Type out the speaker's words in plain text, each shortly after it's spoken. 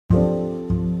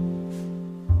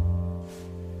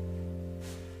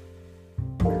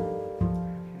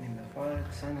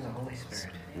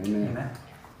Amen.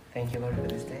 Thank you, Lord, for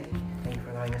this day. Thank you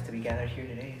for allowing us to be gathered here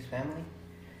today as family.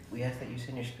 We ask that you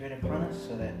send your Spirit upon us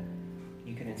so that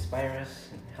you can inspire us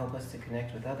and help us to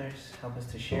connect with others, help us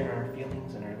to share our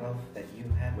feelings and our love that you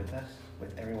have with us,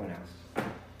 with everyone else,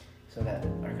 so that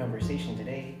our conversation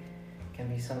today can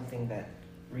be something that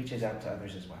reaches out to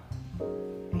others as well.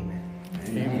 Amen.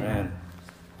 Amen.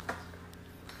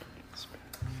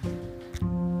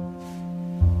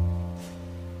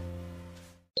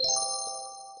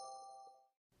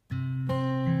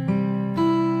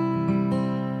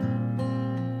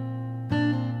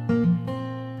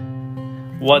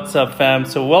 What's up, fam?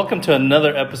 So welcome to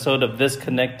another episode of This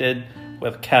Connected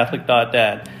with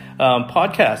Catholic.Dad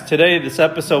podcast. Today, this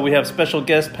episode, we have special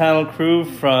guest panel crew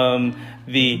from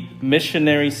the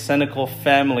Missionary Cenacle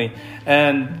family.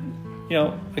 And, you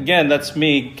know, again, that's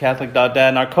me, Catholic.Dad.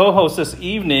 And our co-host this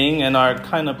evening and our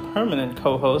kind of permanent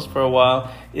co-host for a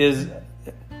while is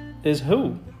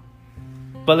who?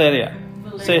 Valeria.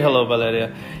 Say hello,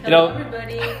 Valeria. Hello,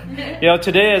 everybody.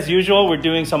 Today, as usual, we're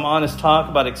doing some honest talk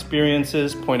about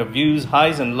experiences, point of views,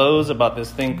 highs and lows about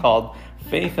this thing called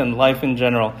faith and life in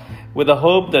general, with the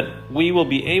hope that we will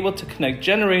be able to connect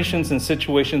generations and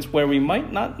situations where we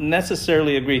might not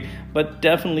necessarily agree, but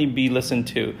definitely be listened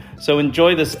to. So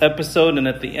enjoy this episode, and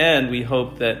at the end, we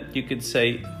hope that you could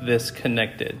say this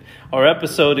connected. Our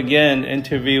episode, again,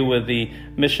 interview with the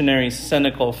Missionary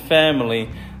Cenacle family,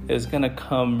 is going to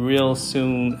come real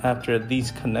soon after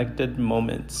these connected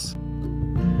moments.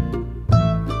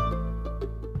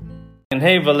 And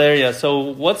hey, Valeria, so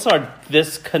what's our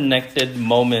This Connected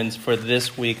moments for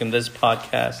this week and this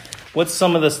podcast? What's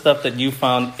some of the stuff that you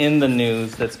found in the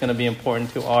news that's going to be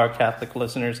important to our Catholic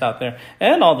listeners out there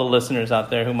and all the listeners out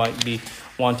there who might be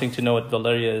wanting to know what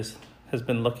Valeria has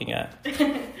been looking at?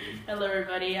 Hello,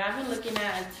 everybody. I've been looking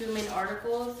at two main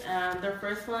articles. The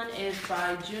first one is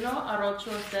by Juno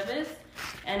Arocho Seves,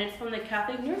 and it's from the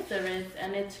Catholic News Service,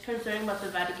 and it's concerning about the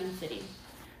Vatican City.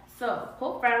 So,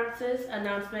 Pope Francis'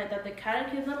 announcement that the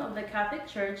Catechism of the Catholic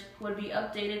Church would be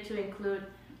updated to include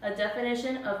a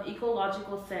definition of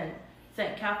ecological sin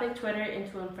sent Catholic Twitter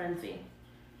into a frenzy.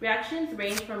 Reactions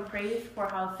range from praise for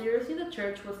how seriously the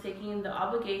Church was taking the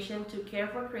obligation to care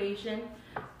for creation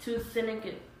to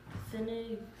cynicism.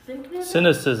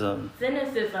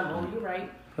 Oh, you're right.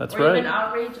 That's or right. Or even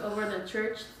outrage over the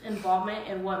Church's involvement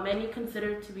in what many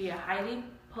consider to be a highly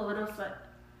politicized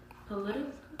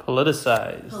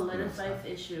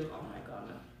issue. Oh my God.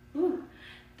 No. Ooh.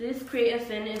 This create a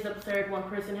sin is absurd, one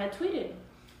person had tweeted.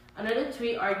 Another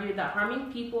tweet argued that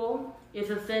harming people is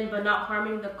a sin, but not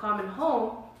harming the common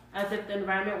home, as if the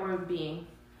environment were a being.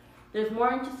 There's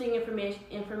more interesting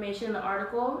information in the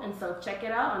article, and so check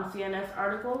it out on CNS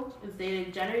article. It's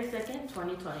dated January 2nd,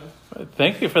 2020.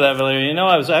 Thank you for that, Valeria. You know,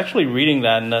 I was actually reading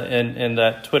that in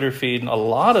that Twitter feed, and a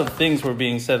lot of things were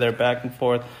being said there back and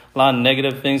forth, a lot of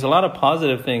negative things, a lot of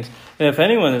positive things. And if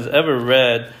anyone has ever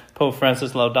read Pope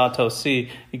Francis Laudato Si,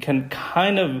 you can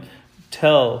kind of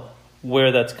tell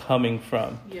where that's coming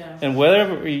from. Yeah. And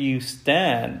wherever you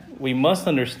stand, we must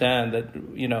understand that,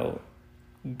 you know,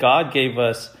 God gave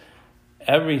us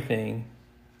everything,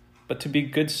 but to be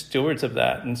good stewards of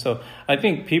that. And so I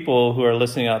think people who are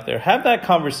listening out there, have that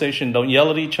conversation. Don't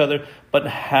yell at each other, but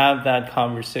have that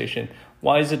conversation.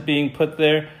 Why is it being put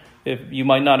there? If you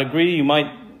might not agree, you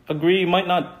might agree,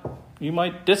 you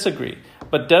might disagree.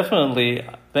 But definitely,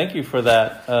 thank you for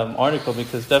that article,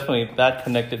 because definitely that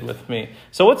connected with me.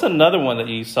 So what's another one that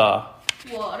you saw?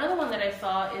 Well, another one that I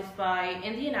saw is by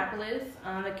Indianapolis,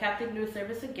 the Catholic News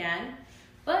Service again.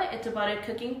 But it's about a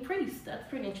cooking priest. That's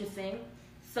pretty interesting.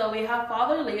 So we have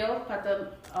Father Leo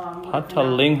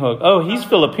Patalinghog. Oh, he's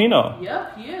Filipino.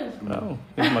 Yep, he is. Oh,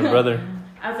 he's my brother.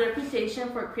 As a reputation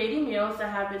for creating meals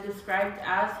that have been described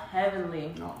as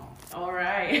heavenly. No. All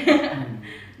right.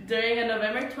 During a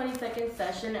November 22nd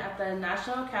session at the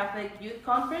National Catholic Youth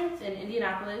Conference in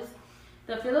Indianapolis,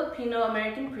 the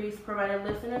Filipino-American priest provided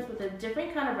listeners with a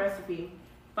different kind of recipe,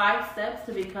 5 steps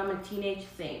to become a teenage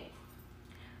saint.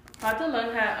 Father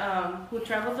Lung, who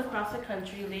travels across the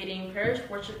country leading parish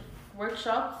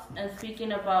workshops and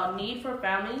speaking about need for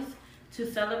families to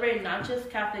celebrate not just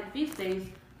Catholic feast days,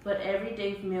 but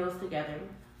everyday meals together,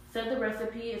 said the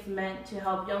recipe is meant to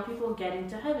help young people get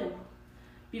into heaven.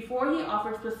 Before he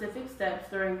offered specific steps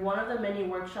during one of the many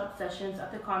workshop sessions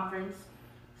at the conference,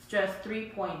 stressed 3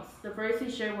 points. The first he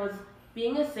shared was,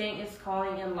 being a saint is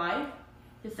calling in life.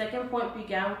 His second point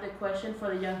began with the question for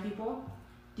the young people,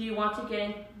 do you want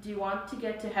to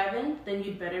get to heaven? Then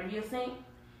you'd better be a saint.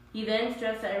 He then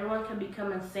stressed that everyone can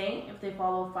become a saint if they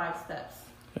follow 5 steps.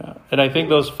 Yeah. And I think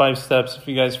those 5 steps, if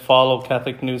you guys follow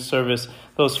Catholic News Service,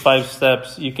 those 5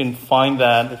 steps, you can find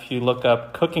that if you look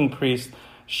up Cooking Priest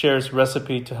shares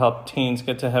recipe to help teens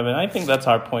get to heaven. I think that's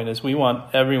our point, is we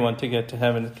want everyone to get to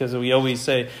heaven, because we always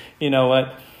say, you know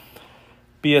what,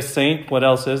 be a saint, what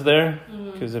else is there?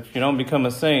 Because if you don't become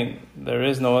a saint, there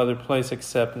is no other place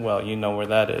except, well, you know where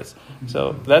that is.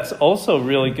 So that's also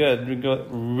really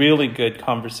good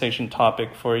conversation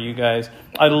topic for you guys.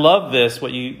 I love this,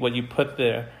 what you put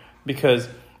there, because,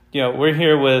 you know, we're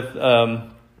here with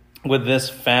this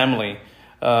family,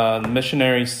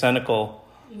 Missionary Cenacle,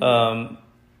 the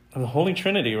Holy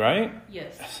Trinity, right?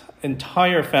 Yes.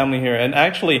 Entire family here. And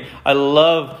actually, I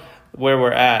love where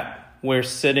we're at. We're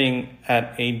sitting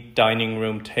at a dining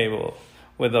room table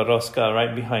with a rosca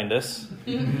right behind us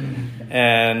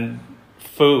and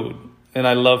food. And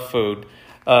I love food.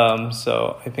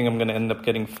 So I think I'm going to end up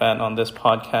getting fat on this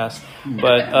podcast.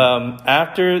 But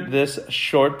after this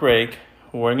short break,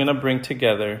 we're going to bring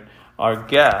together our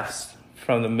guests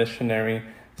from the Missionary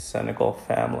Cenacle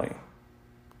family.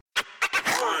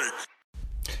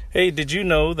 Hey, did you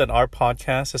know that our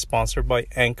podcast is sponsored by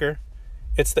Anchor?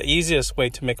 It's the easiest way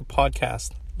to make a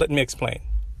podcast. Let me explain.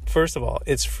 First of all,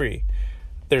 it's free.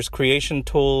 There's creation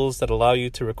tools that allow you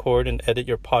to record and edit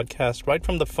your podcast right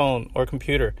from the phone or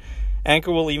computer.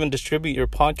 Anchor will even distribute your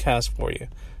podcast for you,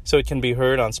 so it can be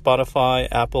heard on Spotify,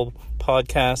 Apple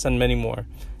Podcasts, and many more.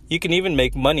 You can even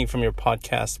make money from your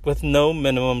podcast with no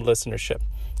minimum listenership.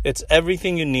 It's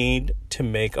everything you need to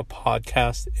make a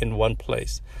podcast in one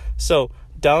place. So,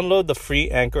 download the free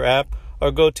Anchor app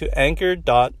or go to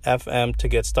anchor.fm to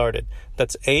get started.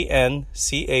 That's ANCHOR.FM.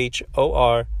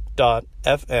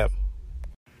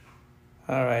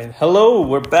 All right. Hello,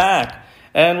 we're back.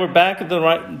 And we're back at the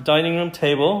right dining room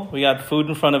table. We got food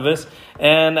in front of us.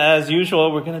 And as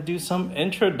usual, we're going to do some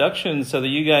introductions so that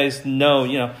you guys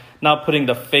know, not putting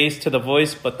the face to the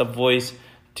voice, but the voice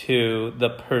to the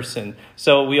person.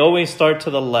 So we always start to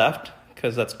the left,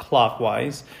 because that's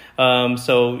clockwise.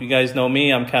 So you guys know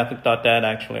me. I'm Catholic.Dad,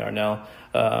 actually, Arnell.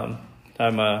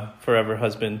 I'm a forever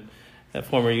husband, a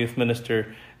former youth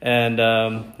minister, and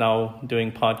now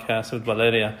doing podcasts with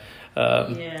Valeria.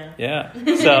 Yeah.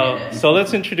 So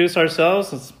let's introduce ourselves.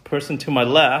 This person to my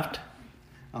left.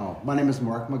 Oh, my name is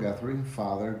Mark McGuthrie,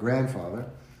 father, grandfather,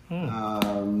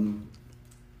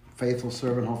 faithful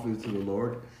servant, hopefully, to the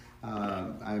Lord.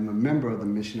 I'm a member of the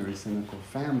Missionary Cenacle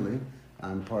family.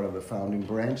 I'm part of the founding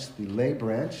branch, the lay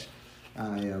branch.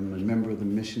 I am a member of the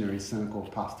Missionary Cenacle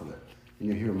apostolate. And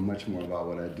you'll hear much more about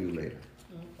what I do later.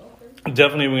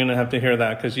 Definitely we're going to have to hear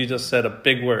that, because you just said a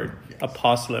big word, yes.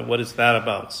 Apostolate. What is that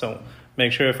about? So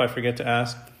make sure if I forget to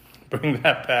ask, bring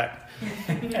that back.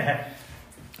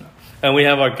 And we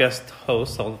have our guest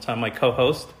host all the time, my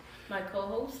co-host. My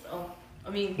co-host?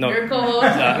 No, your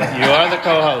co-host. You are the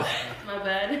co-host. My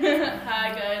bad.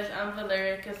 Hi guys, I'm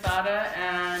Valeria Quesada,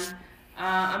 and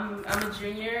I'm a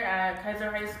junior at Kaiser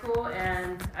High School,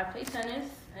 and I play tennis,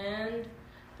 and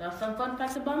that's some fun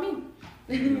facts about me.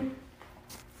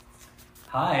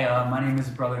 Hi, my name is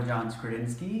Brother John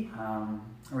Skredinsky.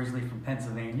 Originally from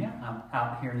Pennsylvania. I'm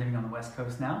out here living on the West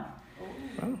Coast now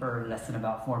for less than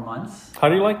about 4 months. How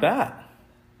do you like that?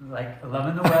 Like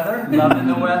loving the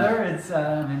weather. It's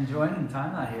I'm enjoying the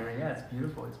time out here. Yeah, it's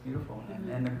beautiful.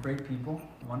 And they're great people,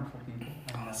 wonderful people.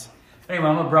 And, awesome. Anyway,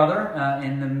 I'm a brother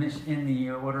in the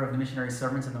Order of the Missionary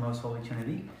Servants of the Most Holy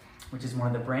Trinity, which is one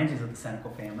of the branches of the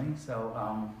Cenacle family. So,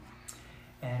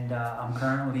 I'm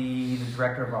currently the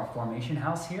director of our formation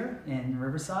house here in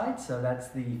Riverside. So that's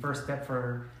the first step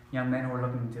for young men who are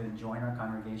looking to join our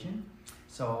congregation.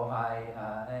 So I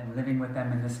am living with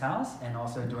them in this house and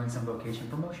also doing some vocation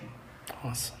promotion.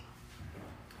 Awesome.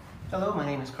 Hello, my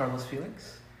name is Carlos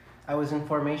Felix. I was in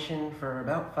formation for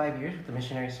about 5 years with the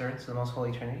Missionary Servants of the Most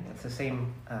Holy Trinity. That's the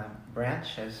same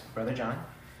branch as Brother John.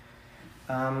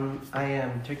 I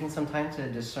am taking some time to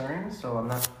discern, so I'm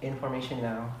not in formation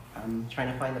now. I'm trying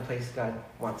to find the place God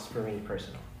wants for me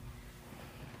personally.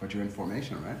 But you're in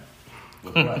formation, right?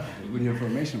 With what? What are you in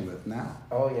formation with now?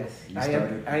 Oh, yes. You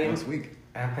started this week.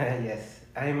 Yes.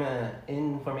 I'm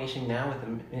in formation now with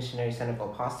the Missionary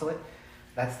Cenacle apostolate.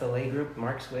 That's the lay group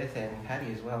Mark's with, and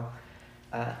Patty as well.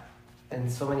 And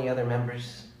so many other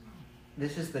members.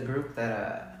 This is the group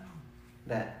that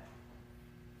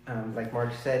like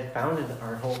Mark said, founded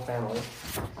our whole family.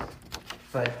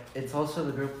 But it's also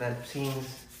the group that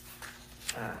seems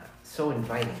so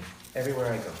inviting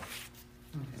everywhere I go.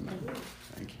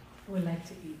 Thank you. Would like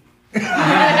to eat.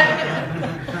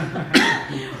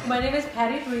 My name is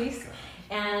Patty Reese,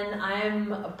 and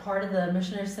I'm a part of the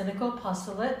Missionary Cenacle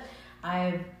apostolate.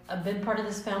 I've been part of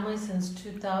this family since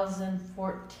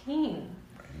 2014.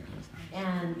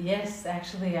 And Yes,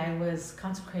 actually, I was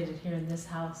consecrated here in this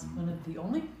house. One of the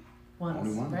only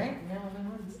ones, right? Yeah, only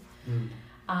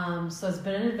ones. So it's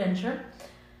been an adventure.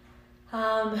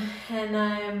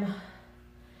 And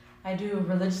I do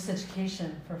religious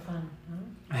education for fun.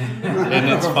 And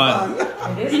it's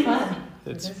fun. It is fun.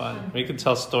 It's fun. We could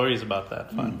tell stories about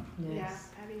that fun. Yes.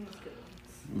 Yeah, Patty is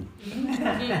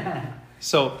good.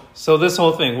 So this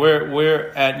whole thing,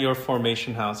 we're at your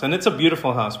formation house, and it's a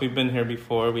beautiful house. We've been here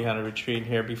before. We had a retreat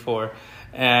here before,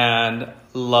 and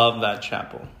love that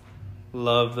chapel.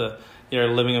 Love your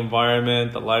living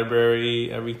environment, the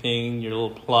library, everything, your little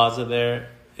plaza there.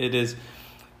 It is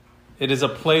a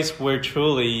place where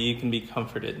truly you can be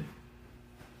comforted.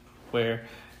 Where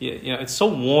it's so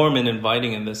warm and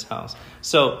inviting in this house.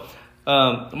 So,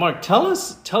 Mark, tell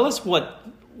us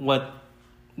what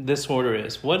this order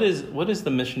is. What is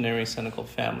the Missionary Cenacle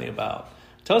family about?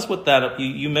 Tell us what that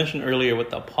you mentioned earlier what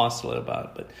the apostolate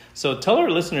about, but so tell our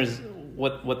listeners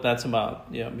what that's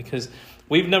about. Because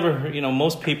we've never heard,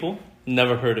 most people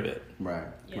never heard of it. Right.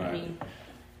 Yeah, right. I mean,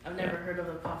 I've never heard of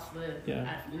a apostolate in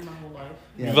my whole life.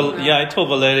 Yeah. I told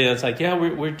Valeria, it's like,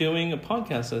 we're doing a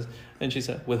podcast, and she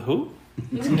said, with who?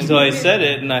 And so I said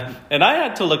it, and I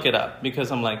had to look it up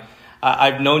because I'm like,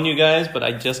 I've known you guys, but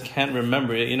I just can't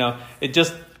remember it. It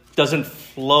just doesn't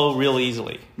flow real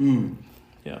easily.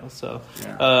 So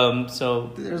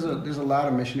there's a lot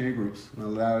of missionary groups, and a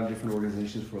lot of different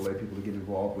organizations for lay people to get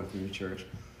involved with in the church.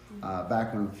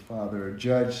 Back when Father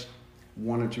Judge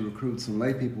wanted to recruit some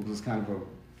lay people, it was kind of a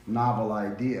novel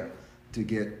idea to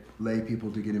get lay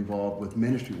people to get involved with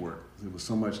ministry work. There was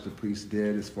so much the priest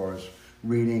did as far as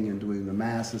reading and doing the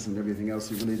masses and everything else.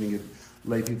 He really didn't get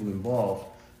lay people involved.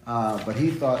 But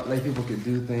he thought lay people could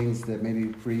do things that maybe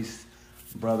priests,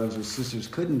 brothers, or sisters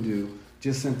couldn't do,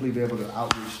 just simply be able to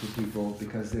outreach to people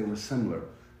because they were similar,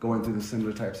 going through the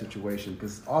similar type situation.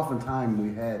 Because oftentimes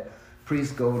we had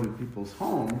priests go to people's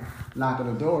home, knock on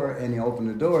the door, and you open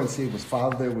the door and see it was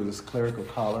Father there with his clerical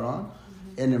collar on.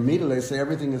 And immediately they say,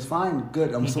 everything is fine,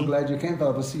 good, I'm so glad you came,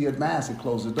 Father, we'll see you at Mass, and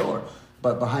close the door.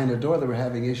 But behind the door they were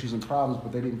having issues and problems,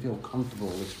 but they didn't feel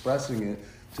comfortable expressing it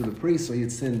to the priest, so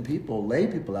he'd send lay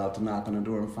people out to knock on the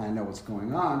door and find out what's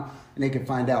going on, and they could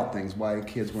find out things, why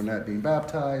kids were not being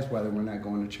baptized, why they were not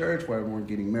going to church, why they weren't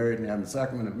getting married and having the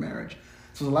sacrament of marriage.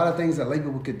 So there's a lot of things that lay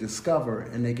people could discover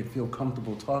and they could feel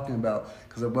comfortable talking about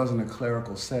because it wasn't a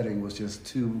clerical setting, it was just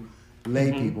two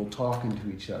lay people talking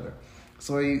to each other.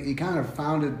 So he kind of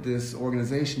founded this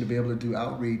organization to be able to do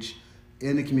outreach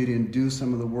in the community and do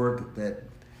some of the work that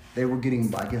they were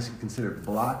getting, I guess you consider it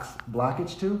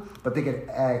blockage to, but they could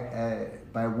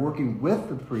by working with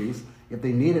the priest, if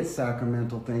they needed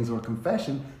sacramental things or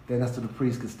confession, then that's so the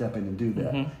priest could step in and do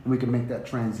that. And we could make that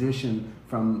transition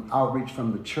from outreach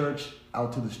from the church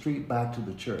out to the street, back to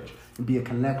the church, and be a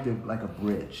connective, like a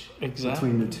bridge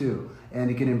between the two. And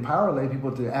it can empower lay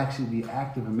people to actually be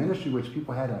active in ministry, which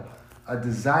people had a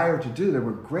desire to do. There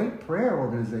were great prayer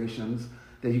organizations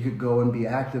that you could go and be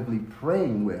actively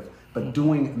praying with, but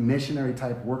doing missionary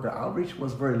type work or outreach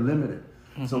was very limited.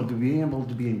 So to be able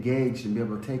to be engaged and be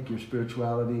able to take your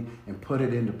spirituality and put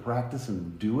it into practice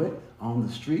and do it on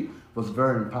the street was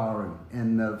very empowering.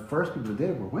 And the first people that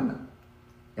did it were women.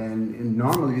 And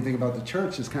normally you think about the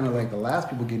church, it's kind of like the last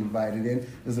people get invited in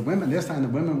is the women. This time the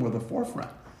women were the forefront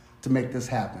to make this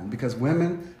happen, because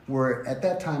women were, at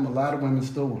that time, a lot of women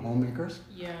still were homemakers.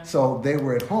 Yeah. So they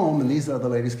were at home, and these other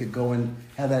ladies could go and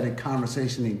have that in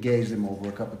conversation, engage them over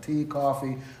a cup of tea,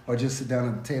 coffee, or just sit down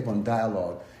at the table and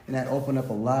dialogue. And that opened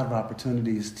up a lot of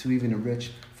opportunities to even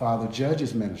enrich Father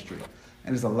Judge's ministry.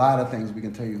 And there's a lot of things we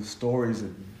can tell you, stories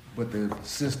of what the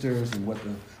sisters and what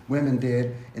the women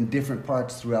did in different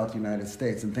parts throughout the United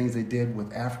States, and things they did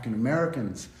with African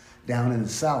Americans down in the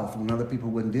South when other people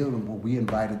wouldn't deal with them. Well, we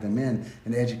invited them in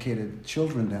and educated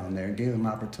children down there and gave them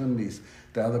opportunities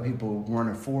that other people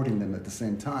weren't affording them at the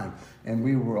same time. And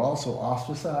we were also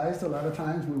ostracized a lot of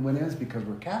times when we went in because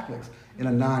we're Catholics in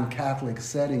a non-Catholic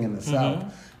setting in the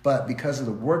South. But because of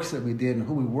the works that we did and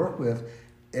who we work with,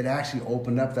 it actually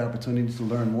opened up the opportunity to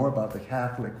learn more about the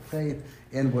Catholic faith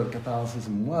and what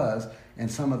Catholicism was, and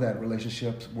some of that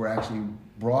relationships were actually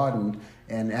broadened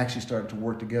and actually started to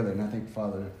work together. And I think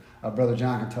Brother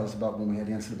John can tell us about when we had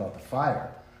the incident about the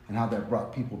fire and how that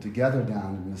brought people together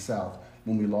down in the South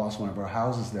when we lost one of our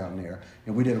houses down there.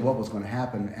 And we didn't know what was going to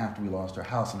happen after we lost our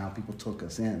house and how people took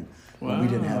us in when we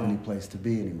didn't have any place to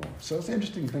be anymore. So it's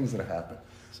interesting things that have happened.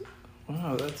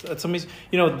 Wow, that's amazing.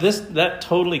 That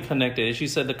totally connected. As you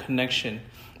said, the connection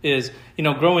is,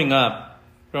 growing up,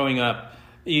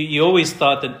 you always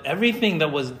thought that everything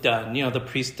that was done, the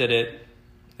priest did it.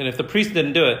 And if the priest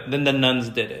didn't do it, then the nuns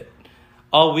did it.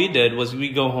 all we did was we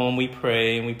go home, we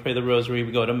pray, and we pray the rosary,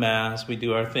 we go to mass, we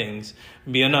do our things,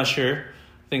 be an usher,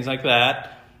 things like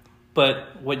that.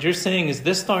 But what you're saying is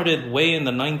this started way in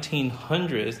the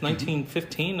 1900s,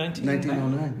 1915,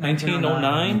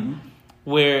 1909,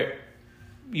 where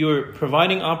you were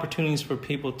providing opportunities for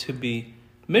people to be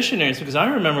missionaries. Because I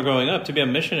remember growing up, to be a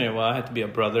missionary, well, I had to be a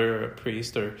brother or a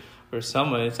priest or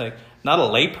someone. It's like not a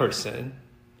lay person,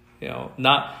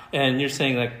 and you're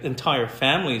saying like entire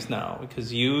families now,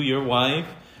 because your wife,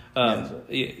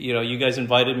 you guys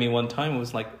invited me one time. It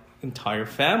was like entire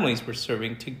families were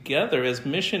serving together as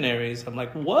missionaries. I'm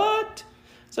like, what?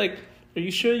 It's like, are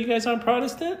you sure you guys aren't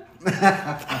Protestant?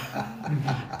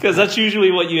 Because that's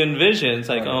usually what you envision. It's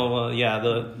like, oh, well,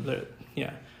 yeah,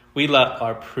 we let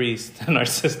our priests and our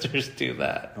sisters do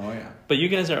that. Oh, yeah. But you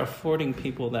guys are affording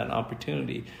people that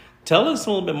opportunity. Tell us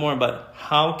a little bit more about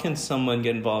how can someone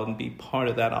get involved and be part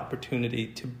of that opportunity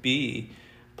to be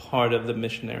part of the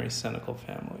Missionary Cenacle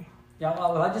family. Yeah,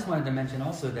 well, I just wanted to mention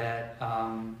also that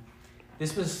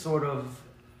this was sort of,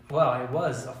 it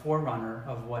was a forerunner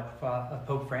of what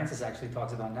Pope Francis actually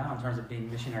talks about now in terms of being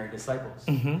missionary disciples.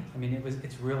 Mm-hmm. I mean,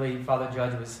 it's really, Father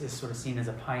Judge is sort of seen as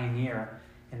a pioneer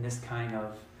in this kind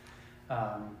of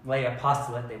lay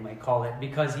apostolate, they might call it,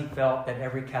 because he felt that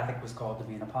every Catholic was called to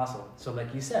be an apostle. So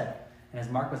like you said, and as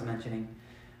Mark was mentioning,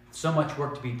 so much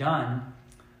work to be done,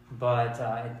 but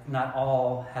not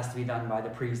all has to be done by the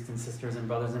priests and sisters and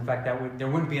brothers. In fact, there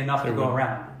wouldn't be enough to go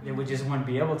around. They just wouldn't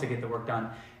be able to get the work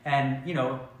done. And,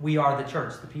 we are the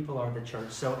church. The people are the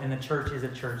church. And the church is a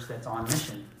church that's on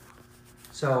mission.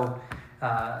 So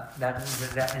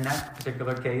that in that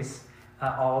particular case,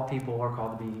 all people are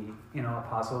called to be,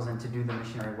 apostles and to do the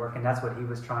missionary work. And that's what he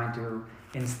was trying to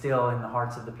instill in the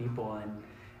hearts of the people.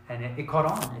 And it caught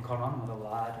on. It caught on with a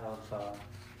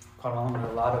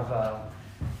lot of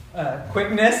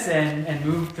quickness and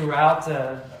moved throughout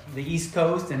the East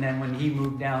Coast, and then when he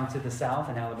moved down to the South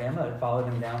in Alabama, it followed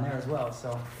him down there as well.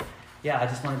 So, I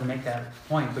just wanted to make that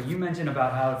point. But you mentioned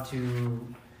about how to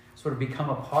sort of become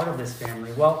a part of this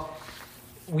family. Well,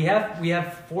 we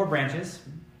have 4 branches.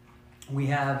 We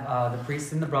have the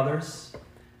priests and the brothers.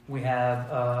 We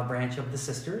have a branch of the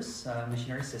sisters,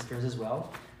 missionary sisters as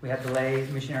well. We have the lay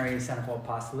Missionary Cenacle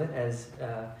Apostolate, as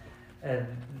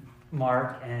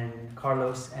Mark and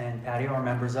Carlos and Patty are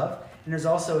members of. And there's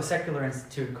also a secular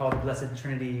institute called the Blessed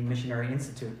Trinity Missionary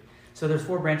Institute. So there's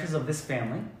 4 branches of this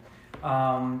family.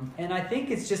 And I think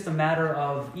it's just a matter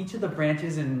of each of the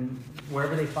branches and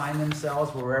wherever they find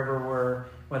themselves,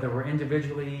 whether we're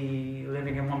individually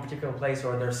living in one particular place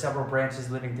or there's several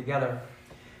branches living together.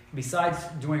 Besides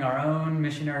doing our own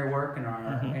missionary work and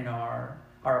our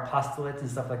apostolates and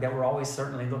stuff like that, we're always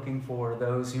certainly looking for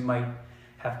those who might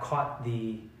have caught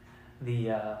the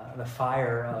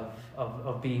fire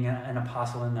of being an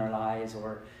apostle in their lives,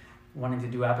 or wanting to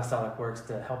do apostolic works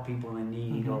to help people in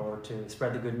need, or to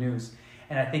spread the good news.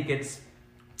 And I think it's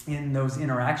in those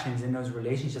interactions, in those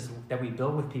relationships that we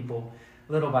build with people,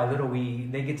 little by little,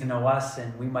 they get to know us,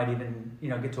 and we might even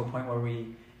get to a point where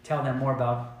we tell them more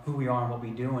about who we are and what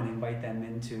we do, and invite them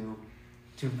into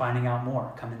finding out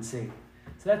more. Come and see.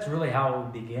 So that's really how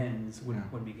it begins.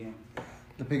 Would begin.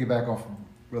 To piggyback off of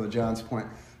Brother John's point,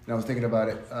 and I was thinking about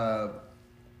it.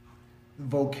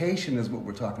 Vocation is what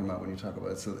we're talking about when you talk about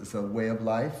it. It's a way of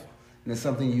life, and it's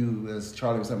something you, as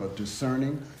Charlie was talking about,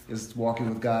 discerning, is walking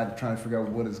with God, trying to figure out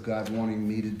what is God wanting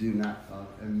me to do, not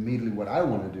immediately what I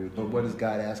want to do, but what is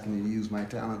God asking me to use my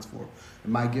talents for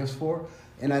and my gifts for.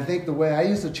 And I think the way I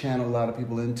used to channel a lot of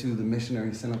people into the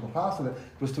Missionary Cenacle Apostolate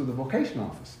was through the vocation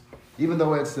office. Even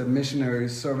though it's the missionary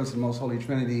servants of the Most Holy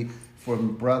Trinity for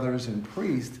brothers and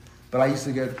priests, but I used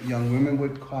to get young women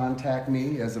would contact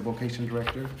me as a vocation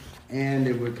director, and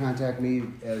it would contact me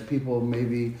as people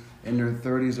maybe in their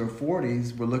 30s or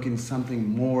 40s were looking for something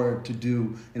more to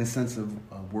do in a sense of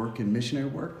work and missionary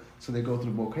work. So they go to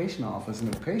the vocation office,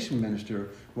 and the vocation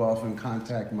minister will often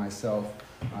contact myself.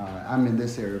 I'm in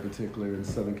this area, particularly in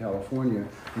Southern California,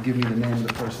 and give me the name of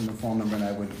the person, the phone number, and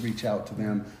I would reach out to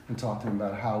them and talk to them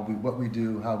about what we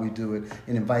do, how we do it,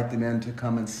 and invite them in to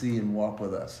come and see and walk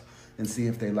with us, and see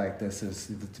if they like this,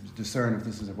 to discern if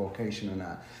this is a vocation or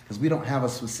not. Because we don't have a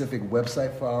specific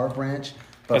website for our branch.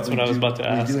 But that's what I was about to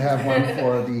ask. We do have one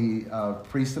for the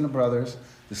priests and the brothers.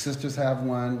 The sisters have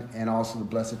one, and also the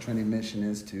Blessed Trinity Mission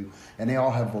Institute. And they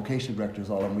all have vocation directors,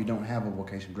 all of them. We don't have a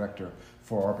vocation director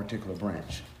for our particular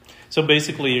branch. So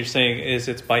basically you're saying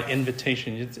it's by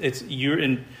invitation. It's your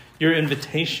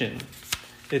invitation.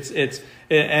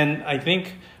 And I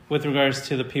think with regards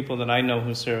to the people that I know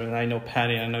who serve, and I know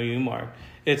Patty, and I know you, Mark,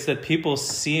 it's that people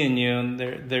see in you and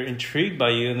they're intrigued by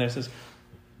you, and they're says,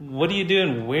 what do you do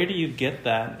and where do you get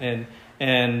that? And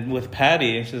And with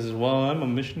Patty, she says, well, I'm a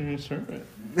missionary servant.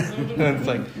 It's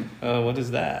like, what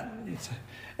is that?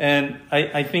 And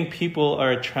I think people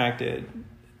are attracted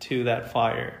to that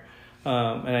fire.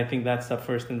 And I think that's the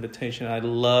first invitation. I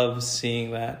love seeing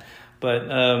that. But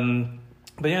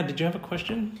yeah, did you have a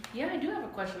question? Yeah, I do have a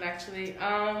question, actually.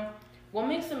 What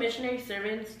makes the missionary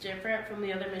servants different from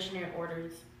the other missionary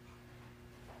orders?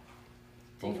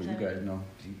 Both of you guys know.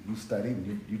 You study,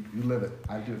 you live it.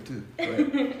 I do it too. Go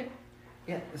ahead.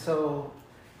 Yeah, so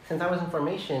since I was in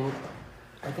formation,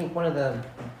 I think one of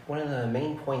the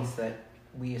main points that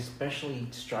we especially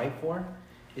strive for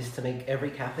is to make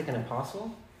every Catholic an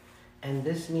apostle. And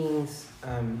this means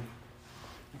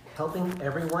helping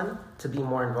everyone to be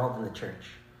more involved in the church.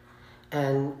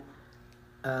 And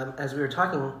as we were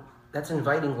talking, that's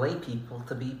inviting lay people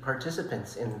to be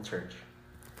participants in the church.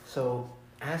 So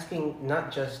asking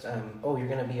not just, you're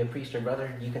going to be a priest or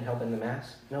brother, you can help in the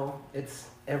Mass. No, it's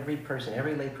every person,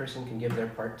 every lay person can give their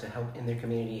part to help in their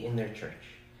community, in their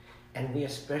church. And we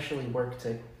especially work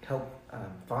to help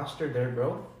foster their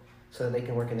growth so that they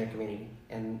can work in their community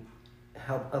and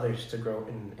help others to grow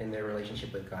in their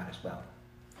relationship with God as well.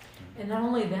 And not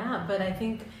only that, but I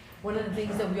think one of the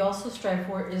things that we also strive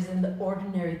for is in the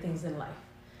ordinary things in life.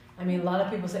 I mean, a lot of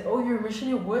people say, oh, you're a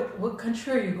missionary, what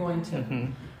country are you going to?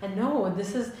 Mm-hmm. And no,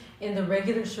 this is in the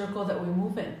regular circle that we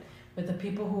move in, with the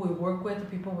people who we work with, the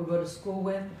people we go to school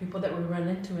with, the people that we run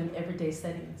into in everyday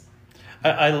settings.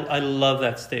 I love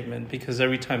that statement, because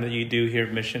every time that you do hear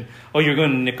mission, you're going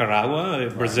to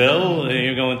Nicaragua, Brazil,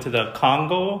 you're going to the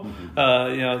Congo,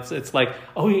 it's like,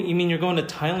 you mean you're going to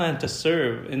Thailand to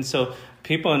serve? And so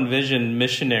people envision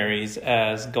missionaries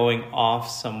as going off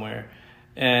somewhere.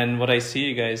 And what I see,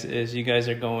 you guys, is you guys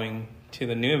are going to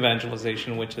the new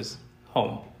evangelization, which is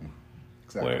home,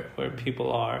 exactly. where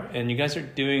people are. And you guys are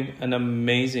doing an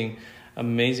amazing,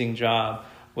 amazing job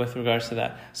with regards to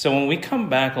that. So when we come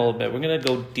back a little bit, we're going to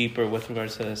go deeper with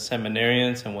regards to the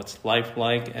seminarians and what's life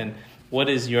like, and what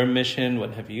is your mission,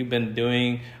 what have you been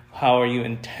doing, how are you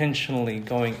intentionally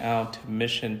going out to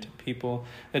mission to people,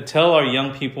 and tell our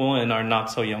young people and our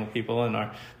not so young people and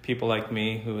our people like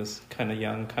me who is kind of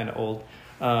young, kind of old,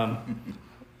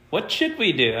 what should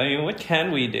we do? I mean, what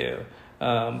can we do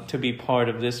to be part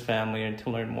of this family and to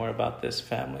learn more about this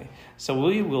family? So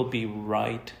we will be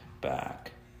right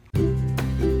back.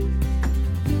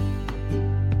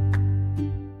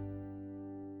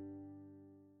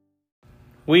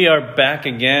 We are back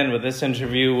again with this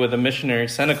interview with the Missionary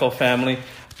Cenacle family.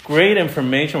 Great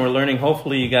information we're learning.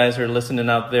 Hopefully you guys are listening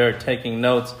out there, taking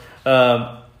notes.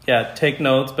 Take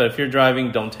notes, but if you're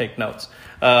driving, don't take notes.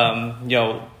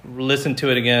 Listen to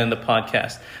it again in the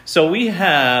podcast. So we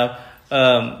have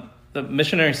the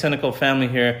Missionary Cenacle family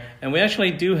here, and we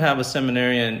actually do have a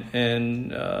seminarian in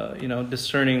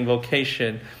discerning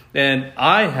vocation. And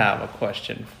I have a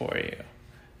question for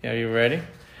you. Are you ready?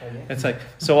 It's like,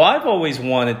 so I've always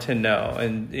wanted to know,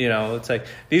 and it's like,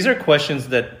 these are questions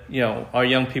that our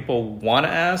young people want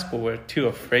to ask, but we're too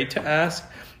afraid to ask.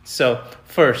 So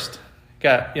first,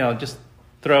 just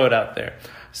throw it out there.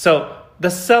 So the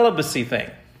celibacy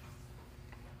thing,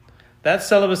 that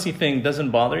celibacy thing doesn't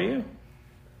bother you?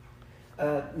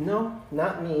 No,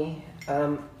 not me.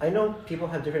 I know people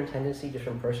have different tendencies,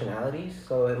 different personalities,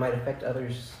 so it might affect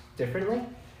others differently.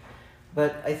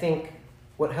 But I think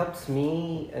what helps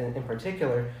me in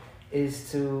particular is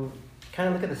to kind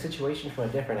of look at the situation from a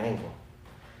different angle.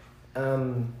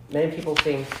 Many people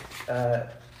think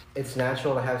it's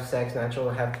natural to have sex, natural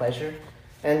to have pleasure.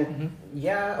 And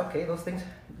those things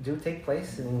do take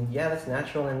place, and that's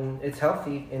natural, and it's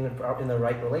healthy in the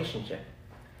right relationship.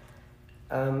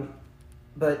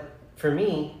 But for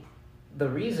me, the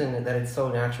reason that it's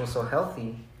so natural, so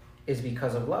healthy, is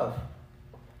because of love.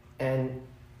 And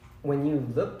when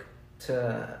you look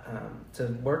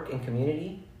to work in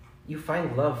community, you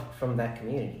find love from that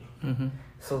community. Mm-hmm.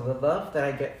 So the love that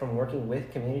I get from working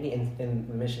with community in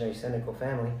the Missionary Cenacle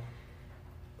family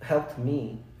helped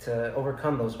me to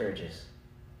overcome those urges.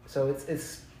 So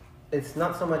it's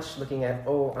not so much looking at,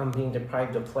 I'm being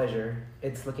deprived of pleasure.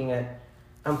 It's looking at,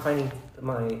 I'm finding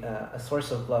a source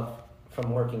of love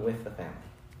from working with the family.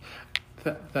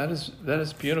 That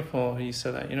is beautiful. You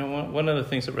said that. One of the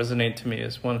things that resonated to me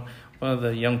is one of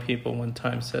the young people one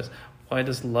time says, "Why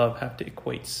does love have to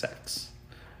equate sex?"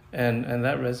 And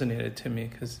that resonated to me,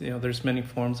 because there's many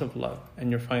forms of love,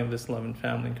 and you're finding this love in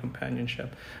family and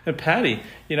companionship. And Patty,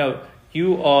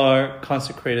 you are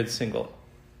consecrated single,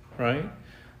 right?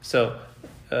 So,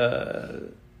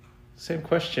 same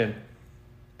question.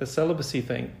 The celibacy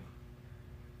thing.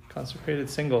 Consecrated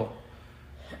single.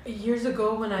 Years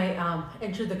ago, when I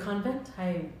entered the convent,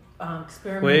 I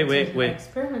experimented. Wait.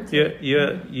 Experimented.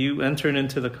 You entered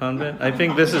into the convent? I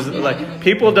think this is like,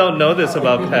 people don't know this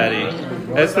about Patty.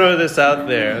 Let's throw this out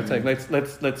there. It's like,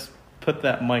 let's put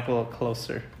that mic a little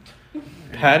closer.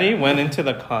 Patty went into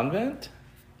the convent?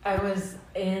 I was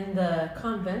in the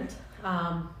convent.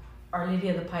 Our Lady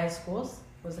of the Pious Schools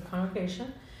was a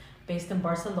congregation based in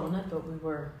Barcelona, but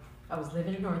I was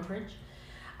living in Northridge.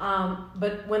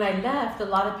 But when I left, a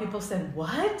lot of people said,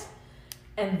 "What?"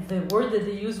 And the word that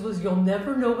they used was, "You'll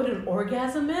never know what an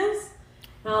orgasm is."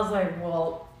 And I was like,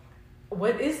 "Well,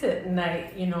 what is it?" And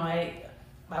I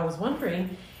was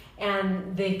wondering,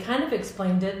 and they kind of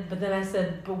explained it. But then I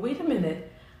said, "But wait a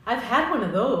minute, I've had one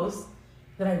of those."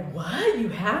 What? You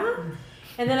have?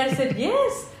 And then I said,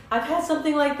 "Yes, I've had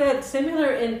something like that,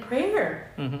 similar in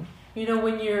prayer." Mm-hmm.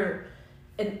 When you're,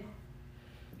 and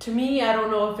to me, I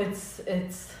don't know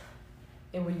if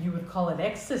you would call it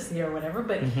ecstasy or whatever,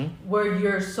 but where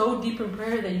you're so deep in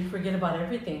prayer that you forget about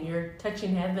everything. You're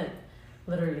touching heaven,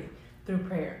 literally, through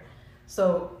prayer.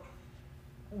 So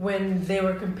when they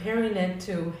were comparing it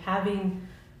to having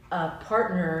a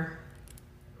partner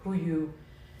who you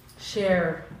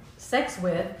share sex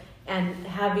with and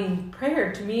having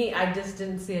prayer, to me, I just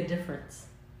didn't see a difference.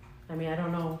 I mean, I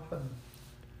don't know,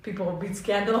 people will be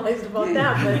scandalized about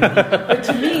that, but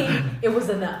to me, it was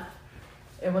enough.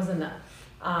 It was enough.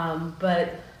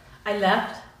 But I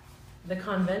left the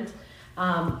convent.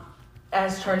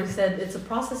 As Charlie said, it's a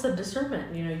process of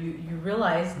discernment. You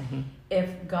realize if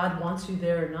God wants you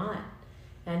there or not.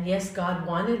 And yes, God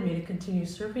wanted me to continue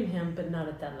serving Him, but not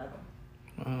at that level.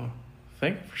 Wow.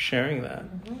 Thank you for sharing that.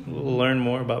 We'll learn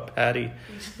more about Patty.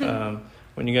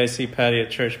 When you guys see Patty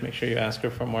at church, make sure you ask her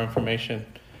for more information.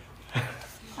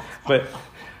 But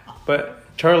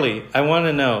Charlie, I want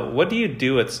to know, what do you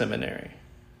do at seminary?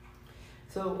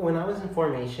 So when I was in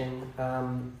formation,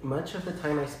 much of the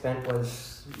time I spent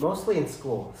was mostly in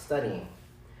school, studying.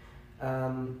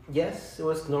 Yes, it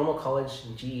was normal college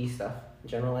GE stuff,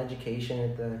 general education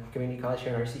at the community college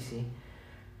here in RCC.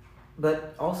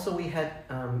 But also we had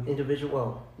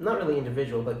not really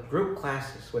individual, but group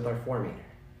classes with our formator.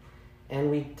 And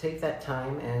we take that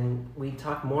time and we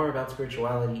talk more about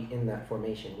spirituality in that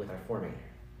formation with our formator.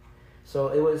 So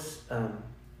it was,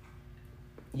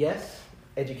 yes,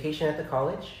 education at the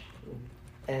college,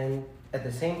 and at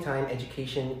the same time,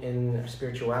 education in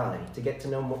spirituality, to get to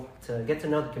know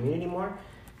the community more,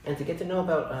 and to get to know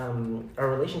about our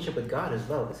relationship with God as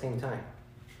well at the same time.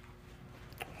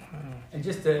 And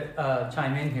just to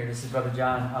chime in here, this is Brother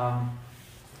John.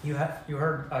 You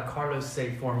heard Carlos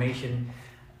say formation.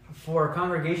 For a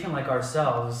congregation like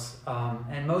ourselves,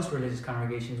 and most religious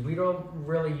congregations, we don't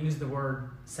really use the word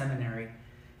seminary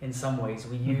in some ways.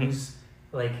 We use,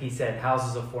 like he said,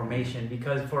 houses of formation,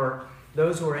 because for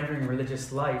those who are entering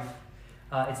religious life,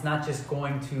 it's not just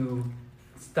going to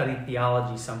study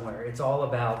theology somewhere. It's all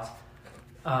about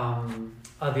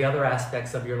the other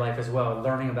aspects of your life as well,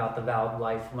 learning about the vowed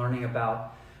life, learning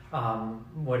about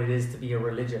what it is to be a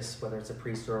religious, whether it's a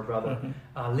priest or a brother,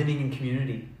 living in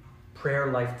community,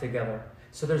 prayer life together.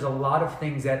 So there's a lot of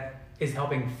things that is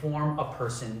helping form a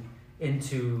person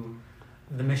into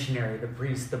the missionary, the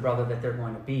priest, the brother that they're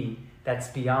going to be. That's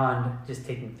beyond just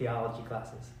taking theology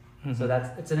classes. So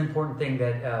it's an important thing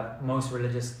that most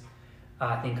religious,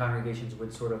 I think, congregations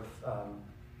would sort of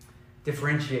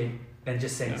differentiate than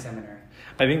just saying seminary.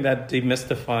 I think that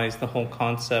demystifies the whole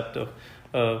concept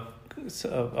of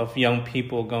young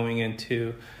people going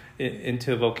into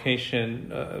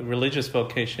vocation, religious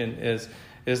vocation,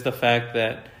 is the fact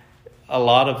that a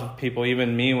lot of people,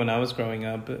 even me when I was growing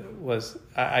up,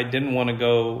 I didn't want to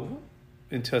go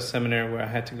into a seminary where I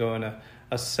had to go in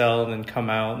a cell and come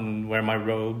out and wear my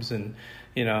robes and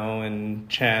and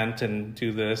chant and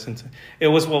do this. And it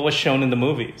was what was shown in the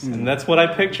movies. And that's what I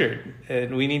pictured.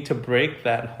 And we need to break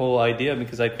that whole idea,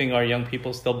 because I think our young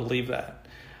people still believe that.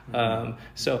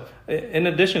 So in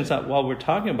addition, while we're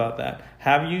talking about that,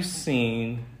 have you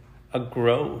seen a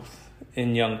growth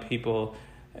in young people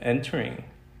entering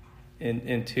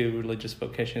into religious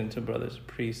vocation, into brothers,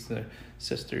 priests, and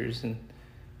sisters,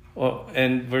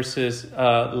 and versus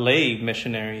lay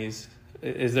missionaries?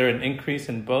 Is there an increase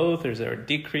in both, or is there a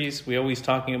decrease? We're always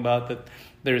talking about that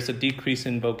there's a decrease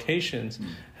in vocations.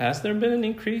 Has there been an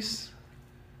increase?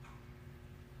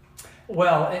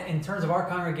 Well, in terms of our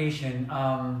congregation,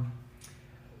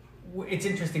 it's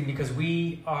interesting because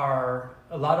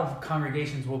a lot of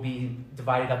congregations will be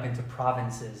divided up into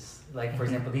provinces. Like, for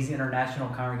example, these international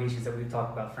congregations that we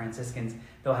talk about, Franciscans,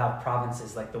 they'll have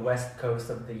provinces, like the West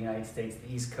Coast of the United States,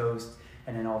 the East Coast,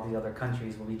 and then all the other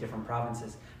countries will be different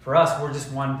provinces. For us, we're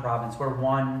just one province. We're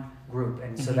one group,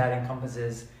 and so that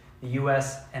encompasses the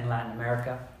U.S. and Latin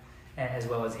America. as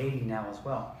well as Haiti now as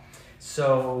well.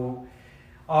 So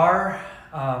our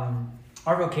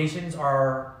vocations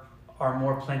are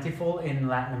more plentiful in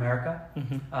Latin America.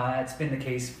 It's been the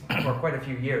case for quite a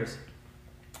few years.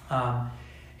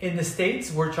 In the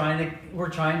States, we're trying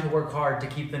to work hard to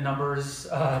keep the numbers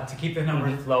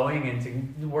flowing, and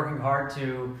to working hard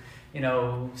to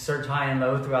search high and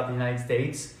low throughout the United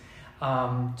States,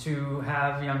 to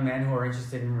have young men who are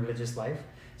interested in religious life.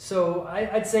 So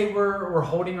I'd say we're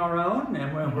holding our own,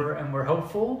 and we're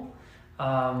hopeful,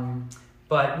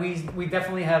 but we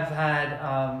definitely have had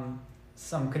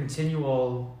some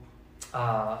continual,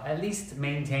 at least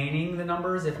maintaining the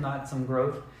numbers, if not some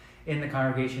growth in the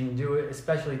congregation, due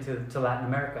especially to Latin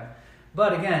America.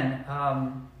 But again,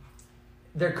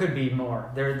 there could be more.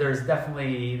 There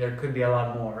could be a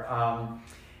lot more.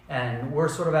 And we're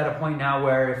sort of at a point now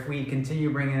where if we continue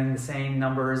bringing in the same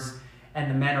numbers and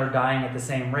the men are dying at the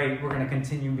same rate, we're going to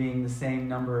continue being the same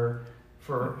number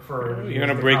for you're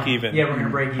going to break even. Yeah, we're going to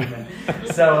break even.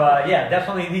 So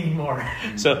definitely need more.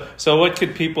 So what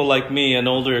could people like me, an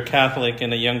older Catholic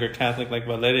and a younger Catholic like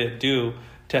Valeria, do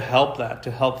to help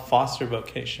foster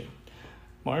vocation?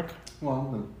 Mark?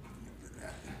 Well,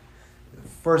 the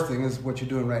first thing is what you're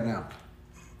doing right now.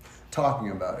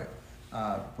 Talking about it.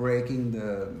 Breaking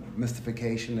the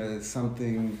mystification that it's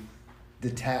something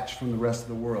detached from the rest of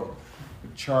the world.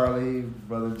 Charlie,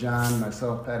 Brother John,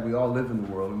 myself, Pat, we all live in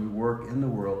the world and we work in the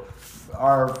world.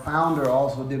 Our founder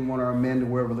also didn't want our men to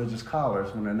wear religious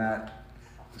collars when they're not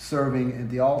serving at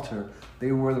the altar.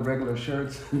 They wear the regular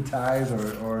shirts and ties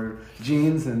or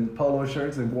jeans and polo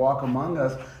shirts and walk among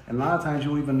us. And a lot of times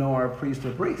you won't even know our priest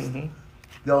or priest. Mm-hmm.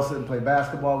 They'll sit and play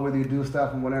basketball with you, do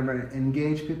stuff and whatever, and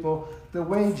engage people the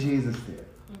way Jesus did.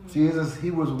 Mm-hmm. Jesus,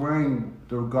 he was wearing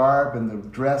the garb and the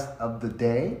dress of the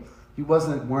day. He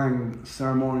wasn't wearing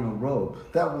ceremonial robe.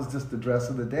 That was just the dress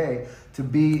of the day to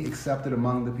be accepted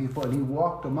among the people. And he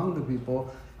walked among the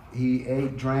people. He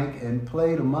ate, drank, and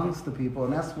played amongst the people.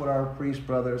 And that's what our priest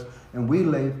brothers and we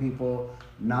lay people,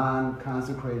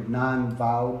 non-consecrated,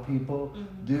 non-vowed people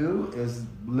do, is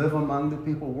live among the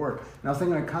people, work. And I was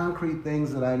thinking of concrete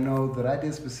things that I know that I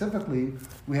did specifically.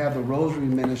 We have the Rosary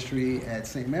Ministry at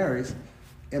St. Mary's.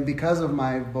 And because of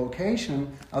my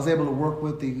vocation, I was able to work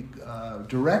with the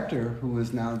director, who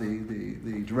is now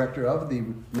the director of the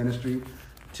ministry,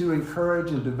 to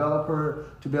encourage and develop her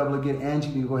to be able to get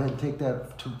Angie to go ahead and take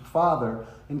that to Father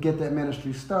and get that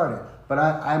ministry started. But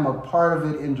I'm a part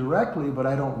of it indirectly, but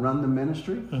I don't run the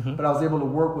ministry. Mm-hmm. But I was able to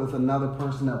work with another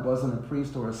person that wasn't a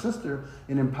priest or a sister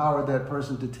and empower that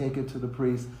person to take it to the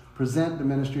priest, present the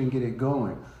ministry, and get it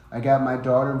going. I got my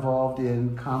daughter involved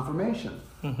in confirmation.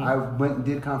 Mm-hmm. I went and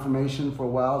did confirmation for a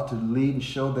while to lead and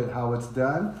show that how it's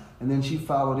done. And then she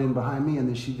followed in behind me, and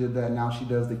then she did that. Now she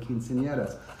does the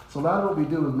quinceañeras. So a lot of what we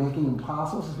do is making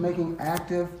apostles, is making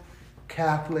active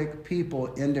Catholic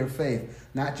people in their faith.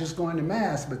 Not just going to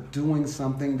Mass, but doing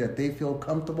something that they feel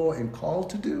comfortable and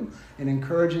called to do, and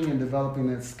encouraging and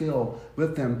developing that skill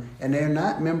with them. And they're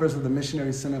not members of the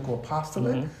Missionary Cenacle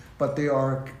Apostolate, but they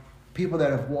are people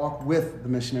that have walked with the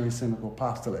Missionary Cenacle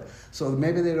Apostolate. So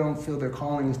maybe they don't feel their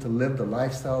calling is to live the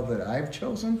lifestyle that I've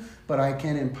chosen, but I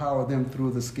can empower them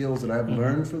through the skills that I've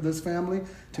learned through this family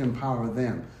to empower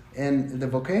them. And the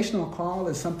vocational call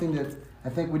is something that I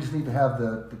think we just need to have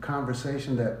the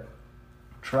conversation that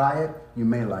try it, you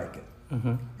may like it.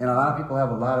 Mm-hmm. And a lot of people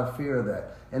have a lot of fear of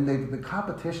that. And the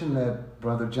competition that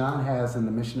Brother John has in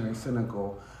the Missionary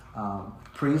Cenacle,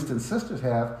 priests and sisters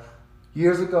have,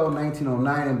 years ago,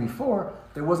 1909 and before,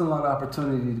 there wasn't a lot of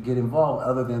opportunity to get involved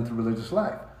other than through religious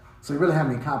life. So you really have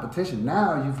any competition.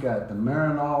 Now you've got the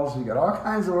Maranols, you've got all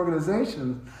kinds of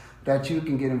organizations that you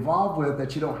can get involved with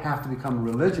that you don't have to become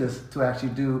religious to actually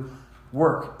do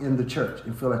work in the church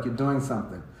and feel like you're doing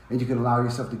something. And you can allow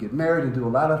yourself to get married and do a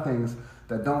lot of things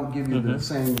that don't give you the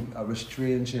same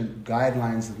restringent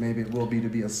guidelines that maybe it will be to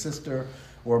be a sister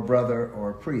or a brother or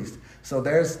a priest. So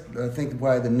there's, I think,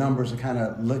 why the numbers are kind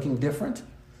of looking different,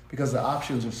 because the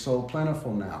options are so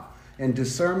plentiful now. And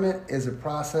discernment is a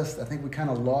process. I think we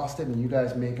kind of lost it, and you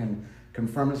guys may can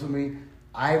confirm this with me.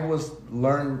 I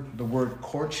learned the word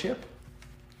courtship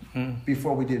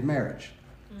before we did marriage.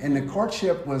 And the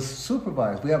courtship was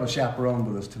supervised. We have a chaperone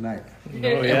with us tonight. Oh, yeah.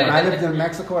 And when I lived in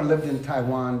Mexico and lived in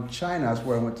Taiwan, China, that's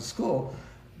where I went to school,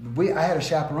 I had a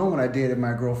chaperone when I dated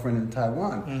my girlfriend in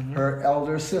Taiwan. Mm-hmm. Her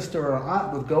elder sister or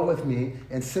aunt would go with me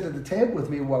and sit at the table with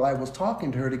me while I was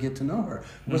talking to her to get to know her.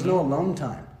 There was no alone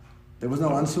time. There was no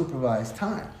unsupervised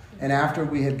time. And after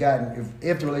we had gotten,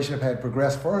 if the relationship had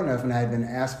progressed far enough and I had been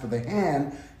asked for the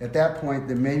hand, at that point,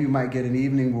 then maybe we might get an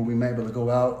evening where we might be able to go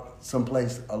out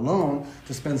someplace alone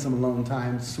to spend some alone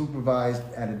time, supervised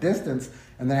at a distance,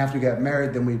 And then after we got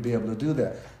married, then we'd be able to do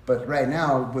that. But right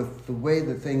now, with the way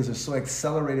that things are so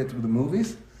accelerated through the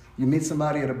movies, you meet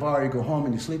somebody at a bar, you go home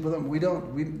and you sleep with them. We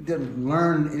didn't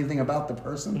learn anything about the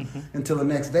person until the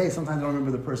next day. Sometimes I don't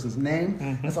remember the person's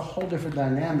name. It's a whole different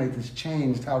dynamic that's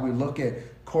changed how we look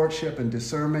at courtship and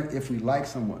discernment if we like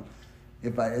someone.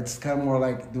 It's kind of more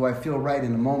like, do I feel right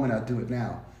in the moment? I'll do it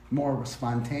now. More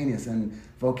spontaneous. And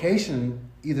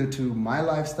vocation, either to my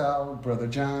lifestyle, Brother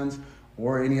John's,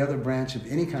 or any other branch of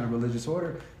any kind of religious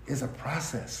order, is a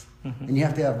process. And you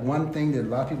have to have one thing that a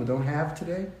lot of people don't have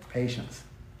today: patience.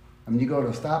 I mean, you go to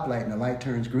a stoplight and the light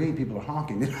turns green, people are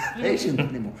honking. They don't have patience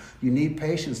anymore. You need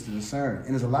patience to discern.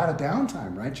 And there's a lot of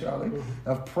downtime, right, Charlie?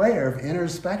 Of prayer, of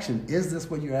introspection. Is this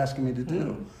what you're asking me to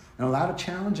do? And a lot of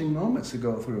challenging moments to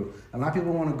go through. A lot of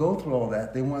people want to go through all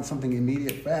that. They want something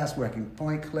immediate, fast, where I can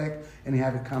point, click, and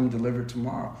have it come delivered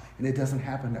tomorrow. And it doesn't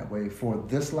happen that way for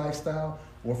this lifestyle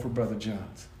or for Brother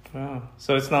John's. Wow.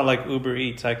 So it's not like Uber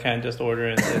Eats. I can't just order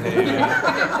and say, hey,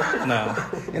 no.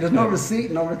 And there's no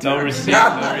receipt, no return. No receipt,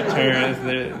 no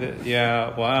returns.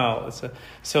 Yeah, wow.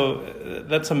 So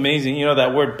that's amazing. You know,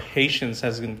 that word patience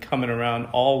has been coming around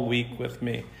all week with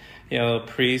me. You know, the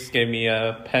priest gave me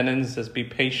a penance, says be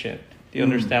patient. Do you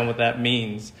understand what that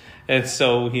means? And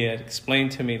so he had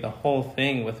explained to me the whole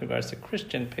thing with regards to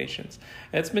Christian patience.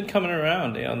 And it's been coming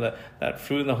around, you know, that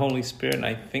fruit of the Holy Spirit. And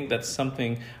I think that's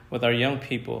something with our young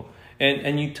people.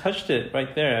 And you touched it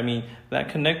right there. I mean, that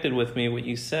connected with me. What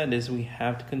you said is we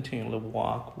have to continue to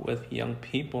walk with young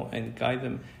people and guide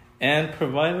them and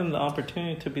provide them the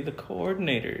opportunity to be the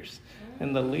coordinators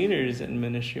and the leaders in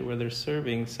ministry where they're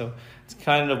serving. So it's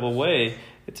kind of a way,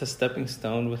 it's a stepping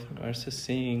stone with regards to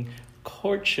seeing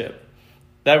courtship.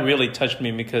 That really touched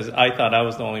me because I thought I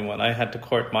was the only one. I had to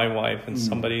court my wife, and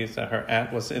somebody said her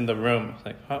aunt was in the room. I was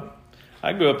like, oh,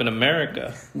 I grew up in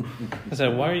America. I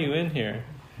said, why are you in here?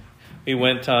 We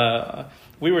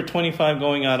were 25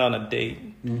 going out on a date,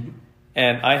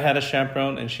 and I had a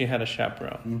chaperone and she had a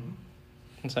chaperone.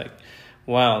 It's like,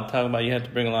 wow, talking about you had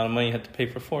to bring a lot of money, you had to pay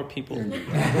for 4 people.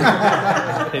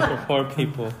 Pay for 4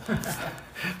 people.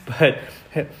 But,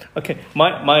 okay,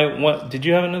 did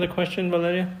you have another question,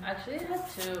 Valeria? Actually, I had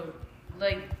 2.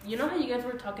 Like, you know how you guys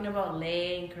were talking about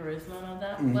lay and charisma and all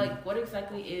that? Like, what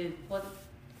exactly is,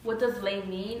 what does lay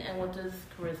mean and what does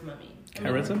charisma mean?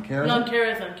 Charism? No,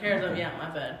 charism, yeah, my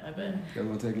bad. You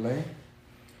want to take lay?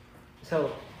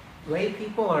 So, lay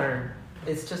people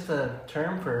it's just a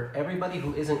term for everybody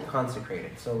who isn't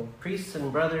consecrated. So priests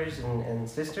and brothers and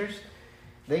sisters,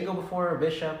 they go before a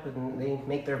bishop and they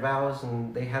make their vows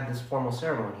and they have this formal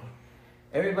ceremony.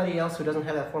 Everybody else who doesn't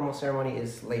have that formal ceremony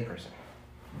is layperson.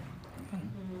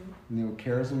 You know,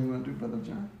 charism you want to do, Brother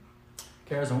John?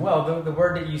 Charism. Well, the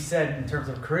word that you said in terms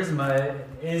of charisma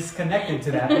is connected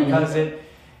to that because the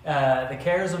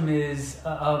charism is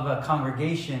of a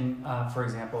congregation, for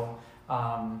example,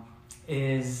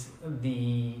 is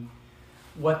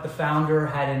what the founder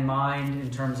had in mind in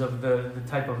terms of the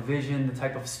type of vision, the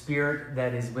type of spirit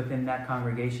that is within that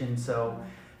congregation. So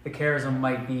the charism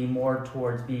might be more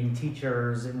towards being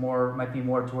teachers, might be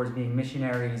more towards being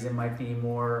missionaries, it might be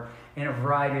more in a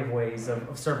variety of ways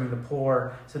of serving the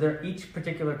poor. So each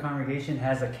particular congregation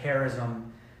has a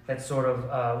charism that sort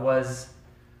of was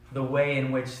the way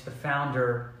in which the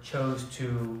founder chose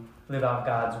to live out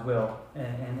God's will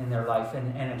in their life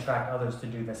and attract others to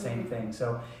do the same thing.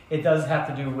 So it does have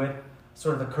to do with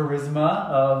sort of the charisma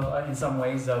of, in some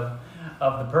ways, of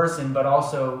the person, but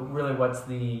also really what's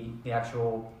the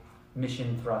actual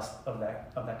mission thrust of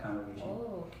that congregation.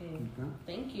 Oh, okay.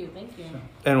 Thank you. Sure.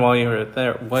 And while you're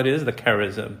there, what is the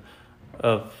charism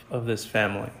of this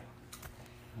family?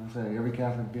 I say every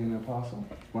Catholic being an apostle.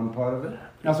 One part of it.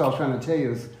 That's what I was trying to tell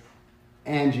you is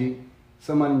Angie,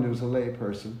 someone who was a lay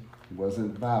person,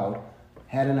 wasn't vowed,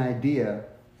 had an idea,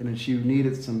 and that she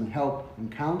needed some help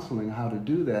and counseling how to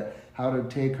do that, how to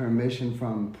take her mission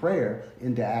from prayer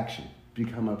into action,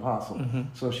 become an apostle.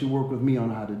 So she worked with me on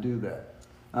how to do that.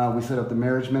 We set up the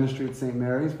marriage ministry at St.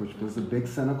 Mary's, which was a big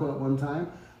Cenacle at one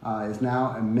time. Is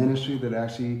now a ministry that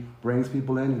actually brings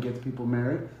people in and gets people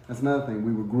married. That's another thing.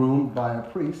 We were groomed by a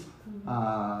priest.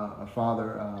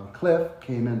 Father Cliff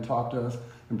came in and talked to us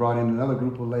and brought in another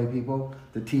group of lay people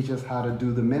to teach us how to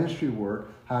do the ministry work,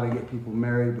 how to get people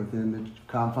married within the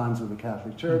confines of the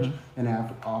Catholic Church and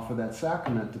offer that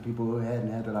sacrament to people who hadn't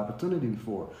had that opportunity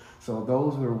before. So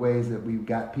those were ways that we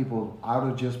got people out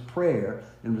of just prayer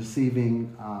and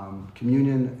receiving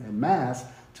communion and Mass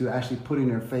to actually putting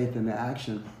their faith into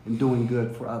action and doing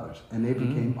good for others. And they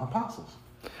became apostles.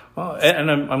 Well, and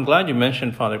I'm glad you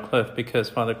mentioned Father Cliff, because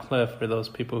Father Cliff, for those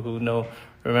people who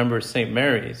remember St.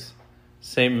 Mary's.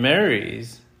 St.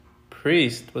 Mary's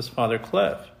priest was Father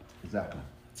Clef. Exactly.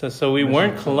 So we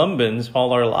weren't Columbans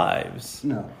all our lives,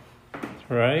 No.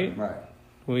 right? Right.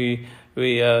 We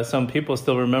some people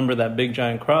still remember that big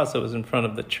giant cross that was in front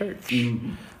of the church.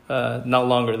 Mm-hmm. No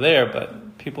longer there,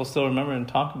 but people still remember and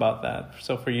talk about that.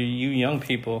 So for you young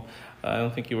people, I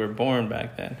don't think you were born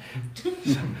back then.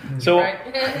 So,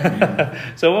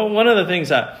 so one of the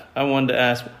things I wanted to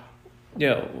ask,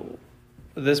 at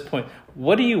this point,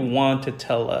 what do you want to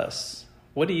tell us?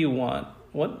 What do you want?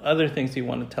 What other things do you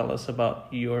want to tell us about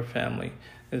your family?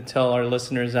 To tell our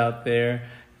listeners out there,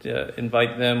 to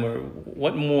invite them, or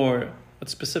what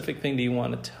specific thing do you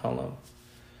want to tell them?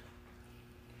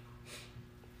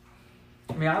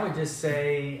 I mean, I would just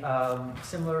say,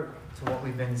 similar to what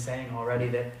we've been saying already,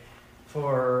 that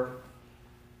for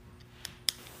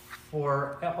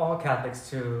all Catholics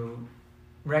to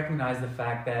recognize the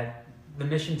fact that the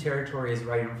mission territory is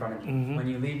right in front of you. Mm-hmm. When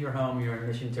you leave your home, you're in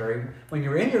mission territory. When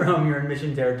you're in your home, you're in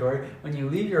mission territory. When you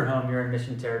leave your home, you're in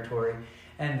mission territory.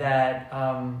 And that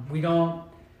we don't,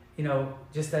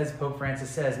 just as Pope Francis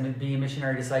says, be a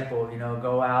missionary disciple,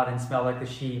 go out and smell like the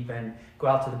sheep and go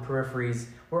out to the peripheries.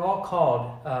 We're all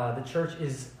called. The church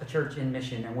is a church in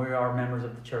mission, and we are members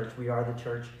of the church. We are the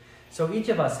church. So each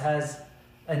of us has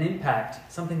an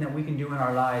impact, something that we can do in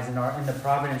our lives, in the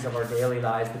providence of our daily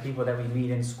lives, the people that we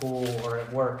meet in school or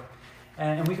at work.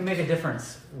 And we can make a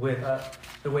difference with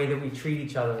the way that we treat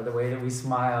each other, the way that we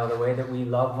smile, the way that we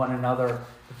love one another,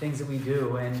 the things that we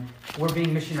do. And we're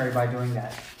being missionary by doing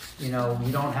that. You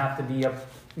don't have to be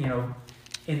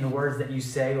in the words that you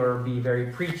say or be very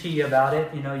preachy about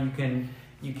it.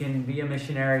 You can be a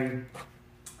missionary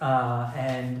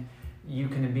and you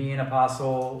can be an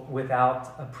apostle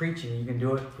without preaching. You can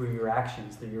do it through your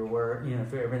actions, through your word,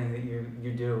 through everything that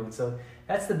you do. And so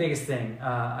that's the biggest thing.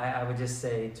 I would just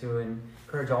say to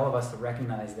encourage all of us to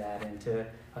recognize that and to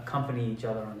accompany each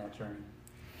other on that journey.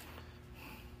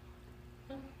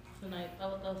 That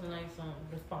was a nice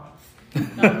response.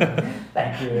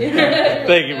 Thank you.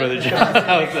 Thank you, Brother John.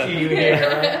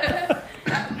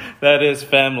 That is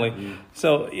family.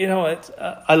 So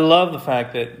I love the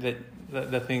fact that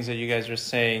the things that you guys are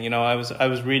saying. I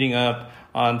was reading up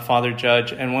on Father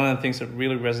Judge, and one of the things that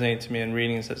really resonated to me in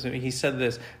reading is that he said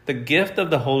this: the gift of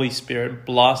the Holy Spirit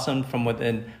blossomed from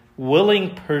within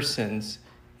willing persons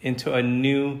into a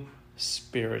new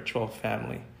spiritual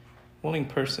family. Willing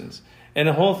persons. And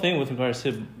the whole thing with regards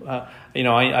to,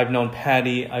 I've known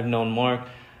Patty, I've known Mark.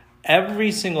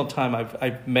 Every single time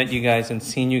I've met you guys and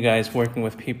seen you guys working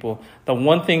with people, the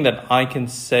one thing that I can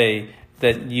say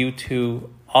that you two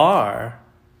are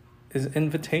is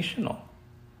invitational.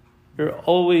 You're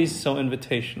always so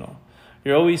invitational.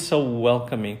 You're always so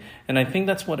welcoming. And I think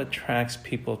that's what attracts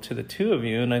people to the two of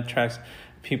you, and attracts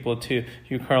people to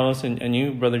you, Carlos, and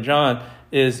you, Brother John,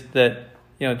 is that,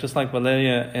 just like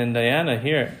Valeria and Diana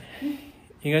here,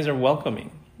 you guys are welcoming.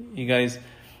 You guys,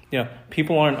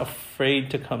 people aren't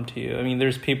afraid to come to you. I mean,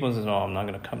 there's people who say, "Oh, I'm not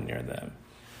going to come near them."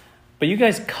 But you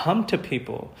guys come to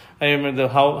people. I remember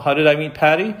how did I meet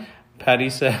Patty?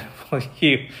 Patty said,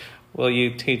 "Will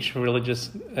you teach religious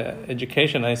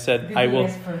education?" I said, "I will."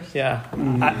 First.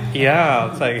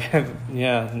 Yeah, it's like,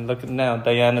 yeah. And look at now,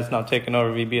 Diana's now taking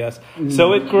over VBS.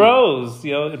 So it grows,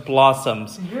 it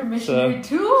blossoms. You're a missionary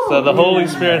too. So the Holy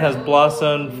Spirit has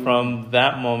blossomed from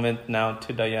that moment now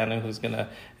to Diana, who's going to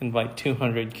invite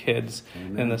 200 kids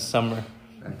in the summer.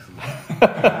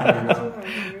 Excellent.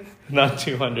 Not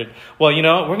 200. Well,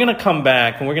 we're going to come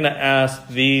back and we're going to ask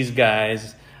these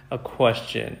guys a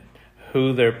question: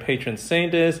 who their patron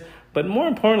saint is, but more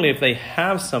importantly, if they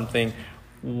have something,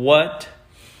 what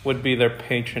would be their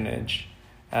patronage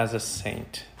as a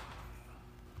saint?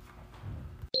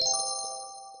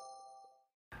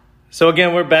 So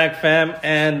again, we're back, fam,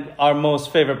 and our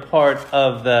most favorite part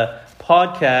of the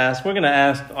podcast, we're going to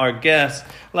ask our guests,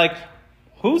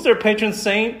 who's their patron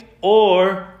saint?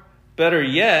 Or, better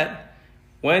yet,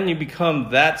 when you become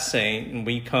that saint and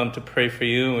we come to pray for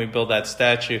you and we build that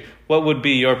statue, what would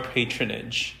be your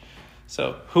patronage?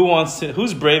 So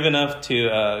who's brave enough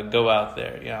to go out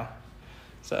there?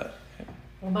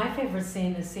 Well, my favorite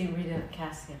saint is Saint Rita of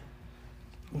Cassia.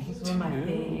 She's one of my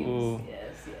faves.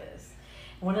 Yes.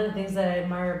 One of the things that I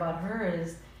admire about her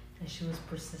is that she was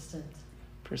persistent.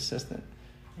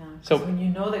 Yeah. So when you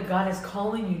know that God is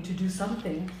calling you to do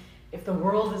something, if the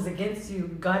world is against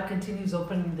you, God continues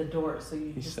opening the door. So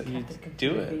you just have to continue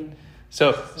do it. Being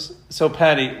So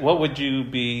Patty, what would you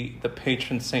be the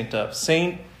patron saint of?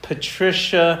 Saint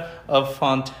Patricia of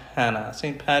Fontana.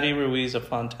 Saint Patty Ruiz of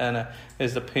Fontana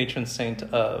is the patron saint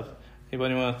of.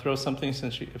 Anybody want to throw something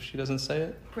if she doesn't say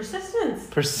it? Persistence.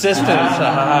 Persistence.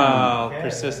 Okay.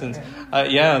 Persistence.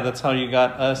 Yeah, that's how you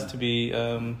got us to be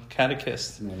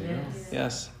catechists. There you go.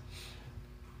 Yes.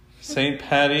 Saint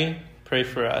Patty, pray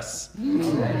for us.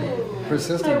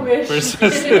 Persistent. I wish.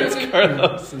 Persistence,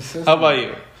 Carlos. Persistent. How about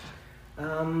you?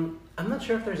 I'm not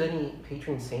sure if there's any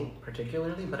patron saint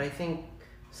particularly, but I think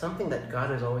something that God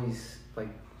has always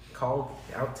called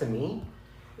out to me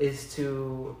is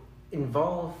to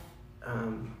involve,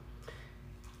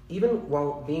 even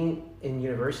while being in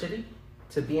university,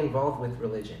 to be involved with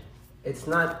religion. It's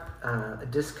not a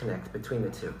disconnect between the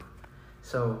two.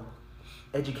 So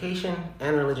education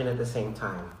and religion at the same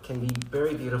time can be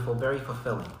very beautiful, very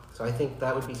fulfilling. So I think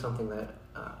that would be something that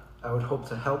I would hope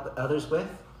to help others with,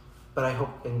 but I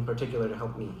hope in particular to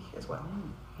help me as well.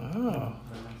 Oh,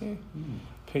 okay.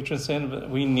 Patron saint.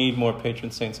 We need more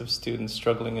patron saints of students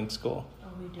struggling in school. Oh,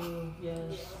 we do.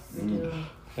 Yes, we do.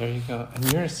 There you go.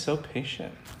 And you're so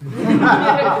patient. He's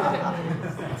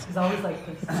always like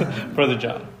this. Brother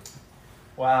John.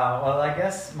 Wow. Well, I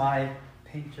guess my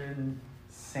patron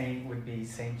saint would be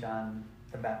Saint John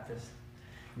the Baptist.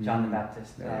 John the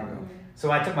Baptist. There you go. So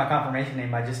when I took my confirmation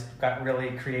name, I just got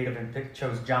really creative and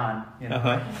chose John.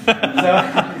 Uh-huh. So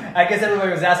I guess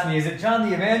everybody was asking me, is it John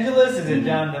the Evangelist? Is it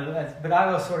John the? But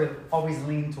I was sort of always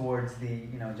leaned towards the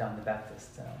John the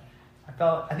Baptist.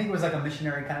 I think it was like a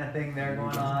missionary kind of thing there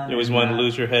going on. You always want to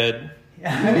lose your head.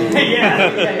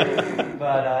 Yeah.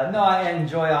 But no, I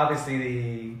enjoy obviously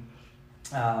the.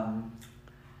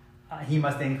 He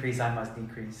must increase, I must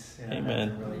decrease. Amen.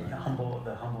 That's really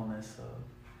the humbleness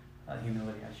of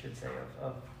humility, I should say,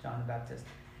 of John the Baptist.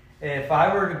 If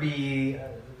I were to be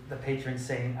the patron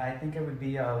saint, I think it would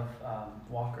be of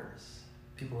walkers,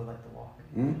 people who like to walk.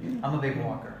 Mm-hmm. I'm a big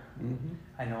walker. Mm-hmm.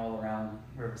 I know all around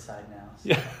Riverside now. So.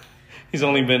 Yeah. He's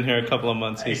only been here a couple of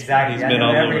months. Exactly. He's I been know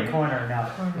all every over. corner now.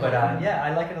 But yeah,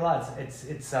 I like it a lot. It's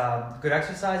good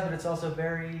exercise, but it's also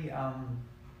very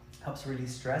helps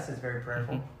release stress. It's very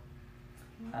prayerful.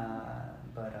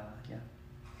 Yeah.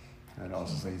 I'd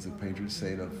also say he's a patron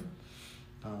saint of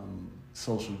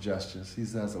social justice. He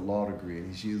has a law degree, and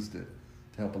he's used it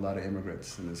to help a lot of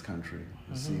immigrants in this country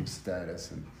receive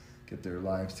status and get their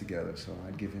lives together. So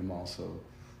I'd give him also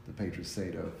the patron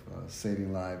saint of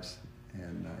saving lives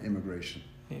and immigration.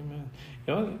 Amen.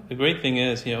 The great thing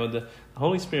is, the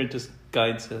Holy Spirit just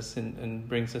guides us and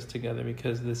brings us together,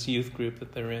 because this youth group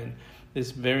that they're in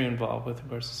is very involved with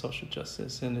regards to social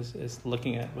justice, and is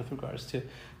looking at with regards to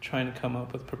trying to come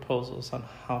up with proposals on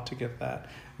how to get that.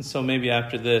 And so maybe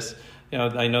after this,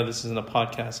 I know this isn't a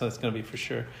podcast, so it's going to be for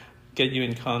sure, get you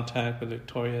in contact with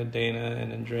Victoria, Dana,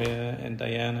 and Andrea, and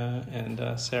Diana,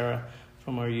 and Sarah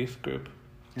from our youth group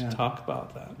to talk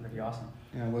about that. That'd be awesome.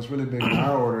 Yeah, what's really big in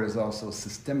our order is also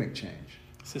systemic change.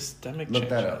 Systemic Look change.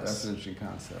 that up. That's an interesting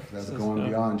concept. That's going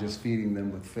beyond just feeding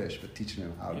them with fish, but teaching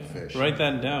them how to fish. Write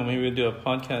that down. Maybe we'll do a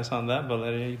podcast on that,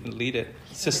 Valeria. You can lead it.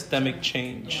 Systemic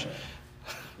change.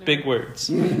 Big words.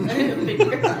 Oh,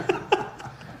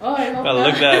 I hope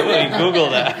Look that. Google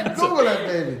that. Google that,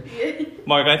 baby.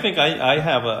 Mark, I think I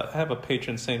have a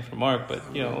patron saint for Mark, but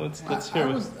let's hear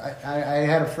I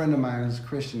had a friend of mine who's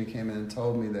Christian who came in and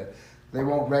told me that they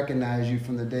won't recognize you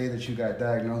from the day that you got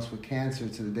diagnosed with cancer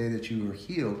to the day that you were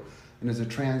healed, and there's a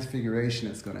transfiguration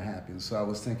that's going to happen. So I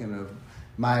was thinking of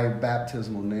my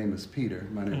baptismal name is Peter.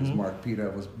 My name is Mark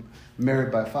Peter. I was married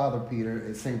by Father Peter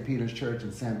at St. Peter's Church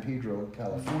in San Pedro,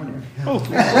 California. Oh,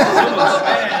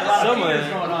 Someone's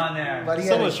going on there. But he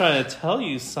someone's had trying to tell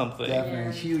you something. definitely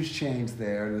a huge change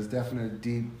there. There's definitely a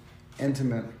deep,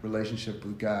 intimate relationship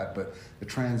with God. But the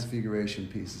transfiguration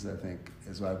pieces, I think,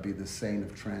 is why I'd be the saint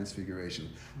of transfiguration.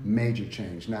 Major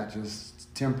change, not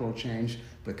just temporal change,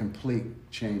 but complete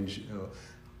change,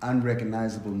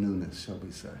 unrecognizable newness, shall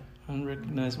we say.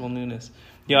 Unrecognizable newness.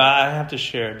 Yeah, I have to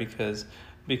share because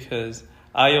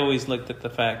I always looked at the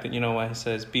fact that, why he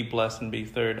says, be blessed and be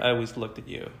third. I always looked at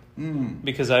you.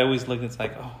 Because I always looked, it's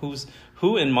like,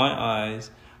 who in my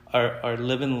eyes are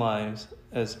living lives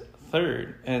as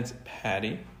third? And it's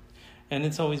Patty. And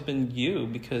it's always been you,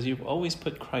 because you've always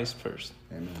put Christ first.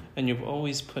 Amen. And you've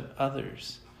always put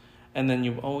others. And then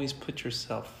you've always put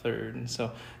yourself third. And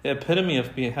so the epitome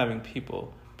of having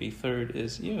people be third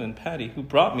is you and Patty, who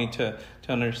brought me to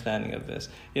understanding of this.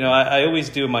 I always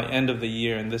do my end of the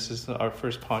year, and this is our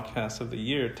first podcast of the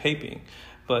year taping.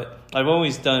 But I've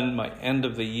always done my end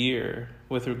of the year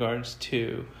with regards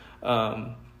to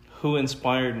who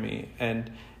inspired me.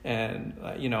 And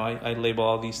I label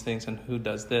all these things and who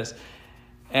does this.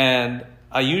 And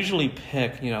I usually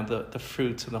pick, the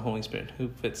fruits of the Holy Spirit, who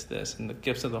fits this, and the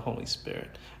gifts of the Holy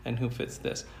Spirit, and who fits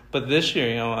this. But this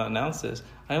year, I announced this,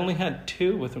 I only had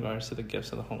 2 with regards to the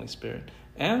gifts of the Holy Spirit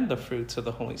and the fruits of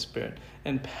the Holy Spirit.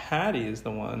 And Patty is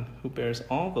the one who bears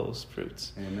all those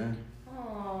fruits. Amen.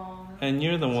 Aww. And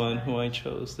you're the one who I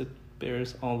chose that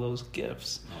bears all those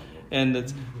gifts. And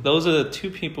those are the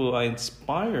 2 people who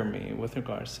inspire me with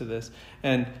regards to this.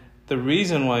 And the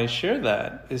reason why I share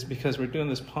that is because we're doing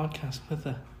this podcast with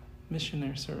the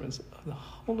missionary servants of the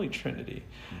Holy Trinity.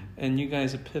 And you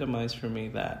guys epitomized for me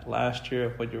that last year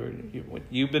of what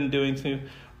you've been doing through,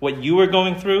 what you were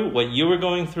going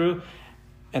through,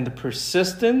 and the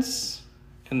persistence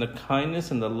and the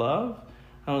kindness and the love.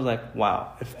 I was like,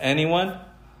 wow, if anyone,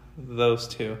 those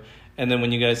 2. And then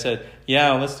when you guys said,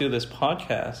 yeah, let's do this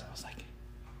podcast, I was like,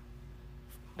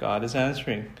 God is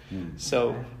answering.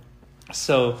 So,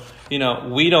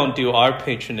 we don't do our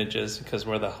patronages because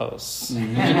we're the hosts.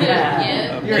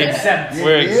 You're exempt.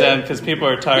 We're exempt because people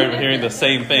are tired of hearing the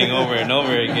same thing over and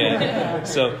over again.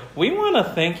 So we want to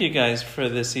thank you guys for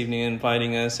this evening,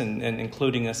 inviting us and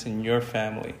including us in your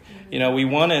family. We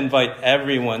want to invite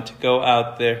everyone to go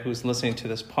out there who's listening to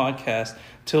this podcast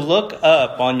to look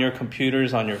up on your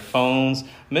computers, on your phones,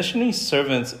 missionary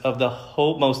servants of the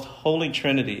most Holy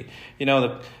Trinity.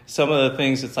 Some of the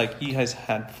things, it's like you guys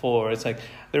had 4. It's like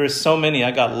there are so many, I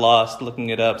got lost looking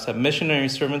it up. So missionary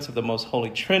servants of the most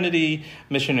Holy Trinity,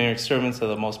 missionary servants of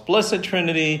the most Blessed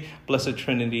Trinity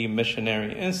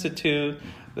Missionary Institute.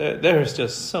 There's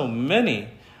just so many.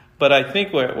 But I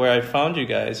think where I found you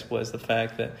guys was the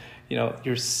fact that,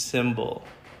 your symbol,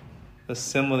 the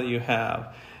symbol that you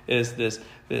have is this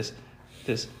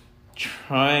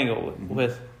triangle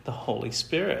with the Holy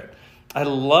Spirit. I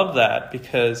love that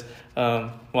because,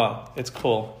 it's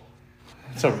cool.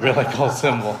 It's a really cool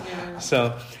symbol.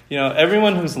 So,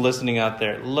 everyone who's listening out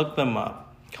there, look them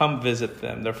up. Come visit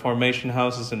them. Their formation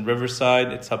house is in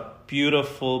Riverside. It's a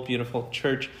beautiful, beautiful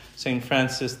church. St.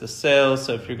 Francis de Sales.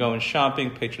 So if you're going shopping,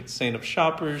 patron saint of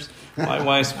shoppers. My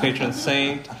wife's patron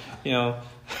saint.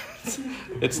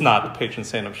 It's not the patron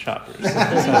saint of shoppers.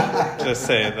 So just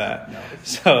saying that.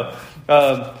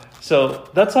 So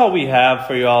that's all we have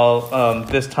for y'all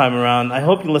this time around. I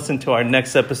hope you listen to our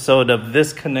next episode of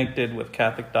This Connected with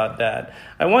Catholic.Dad.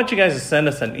 I want you guys to send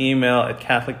us an email at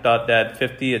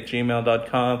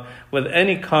catholic.dad50@gmail.com with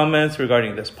any comments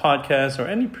regarding this podcast or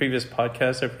any previous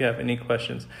podcast, or if you have any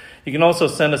questions. You can also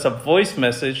send us a voice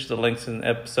message. The link's in the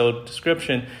episode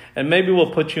description, and maybe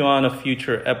we'll put you on a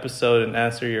future episode and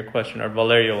answer your question, or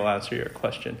Valeria will answer your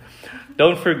question.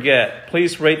 Don't forget,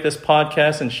 please rate this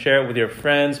podcast and share it with your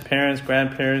friends, parents,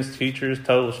 grandparents, teachers,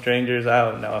 total strangers. I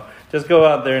don't know. Just go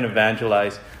out there and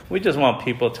evangelize. We just want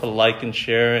people to like and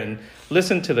share and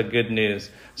listen to the good news.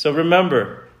 So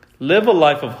remember, live a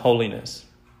life of holiness.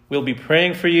 We'll be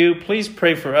praying for you. Please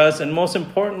pray for us. And most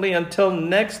importantly, until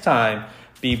next time,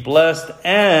 be blessed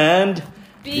and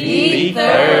be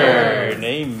third.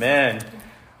 Amen.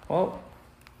 Well,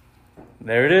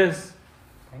 there it is.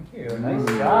 Thank you. Nice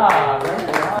job.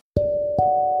 Nice job.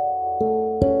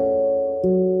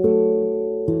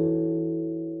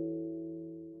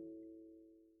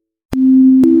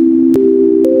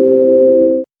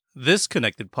 This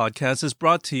Connected podcast is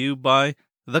brought to you by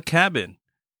The Cabin.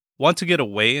 Want to get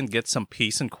away and get some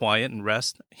peace and quiet and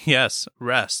rest? Yes,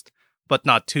 rest, but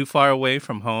not too far away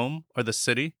from home or the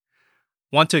city?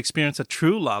 Want to experience a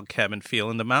true log cabin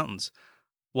feel in the mountains?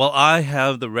 Well, I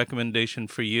have the recommendation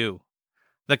for you.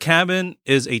 The Cabin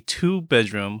is a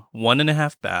 2-bedroom,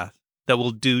 1.5 bath that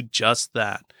will do just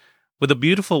that. With a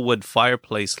beautiful wood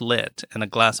fireplace lit and a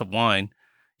glass of wine,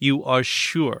 you are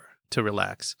sure to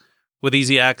relax. With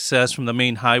easy access from the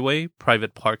main highway,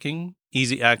 private parking,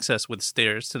 easy access with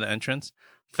stairs to the entrance,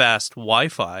 fast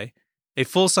Wi-Fi, a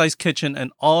full-size kitchen,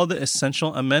 and all the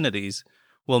essential amenities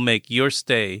will make your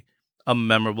stay a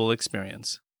memorable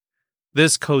experience.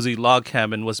 This cozy log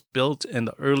cabin was built in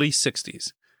the early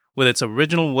 60s with its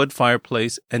original wood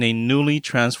fireplace and a newly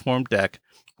transformed deck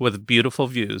with beautiful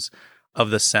views of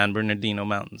the San Bernardino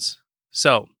Mountains.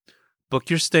 So, book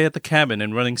your stay at the Cabin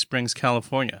in Running Springs,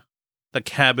 California. The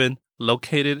Cabin,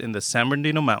 located in the San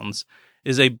Bernardino Mountains,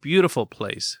 is a beautiful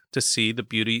place to see the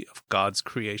beauty of God's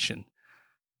creation.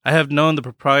 I have known the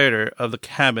proprietor of the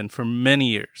Cabin for many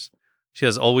years. She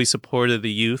has always supported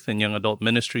the youth and young adult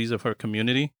ministries of her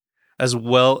community, as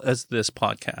well as this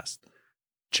podcast.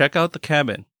 Check out the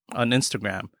Cabin on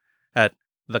Instagram at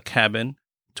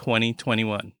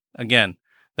thecabin2021. Again,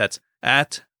 that's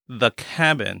at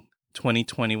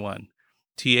thecabin2021.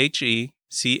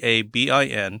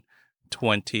 THECABIN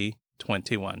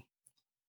 2021.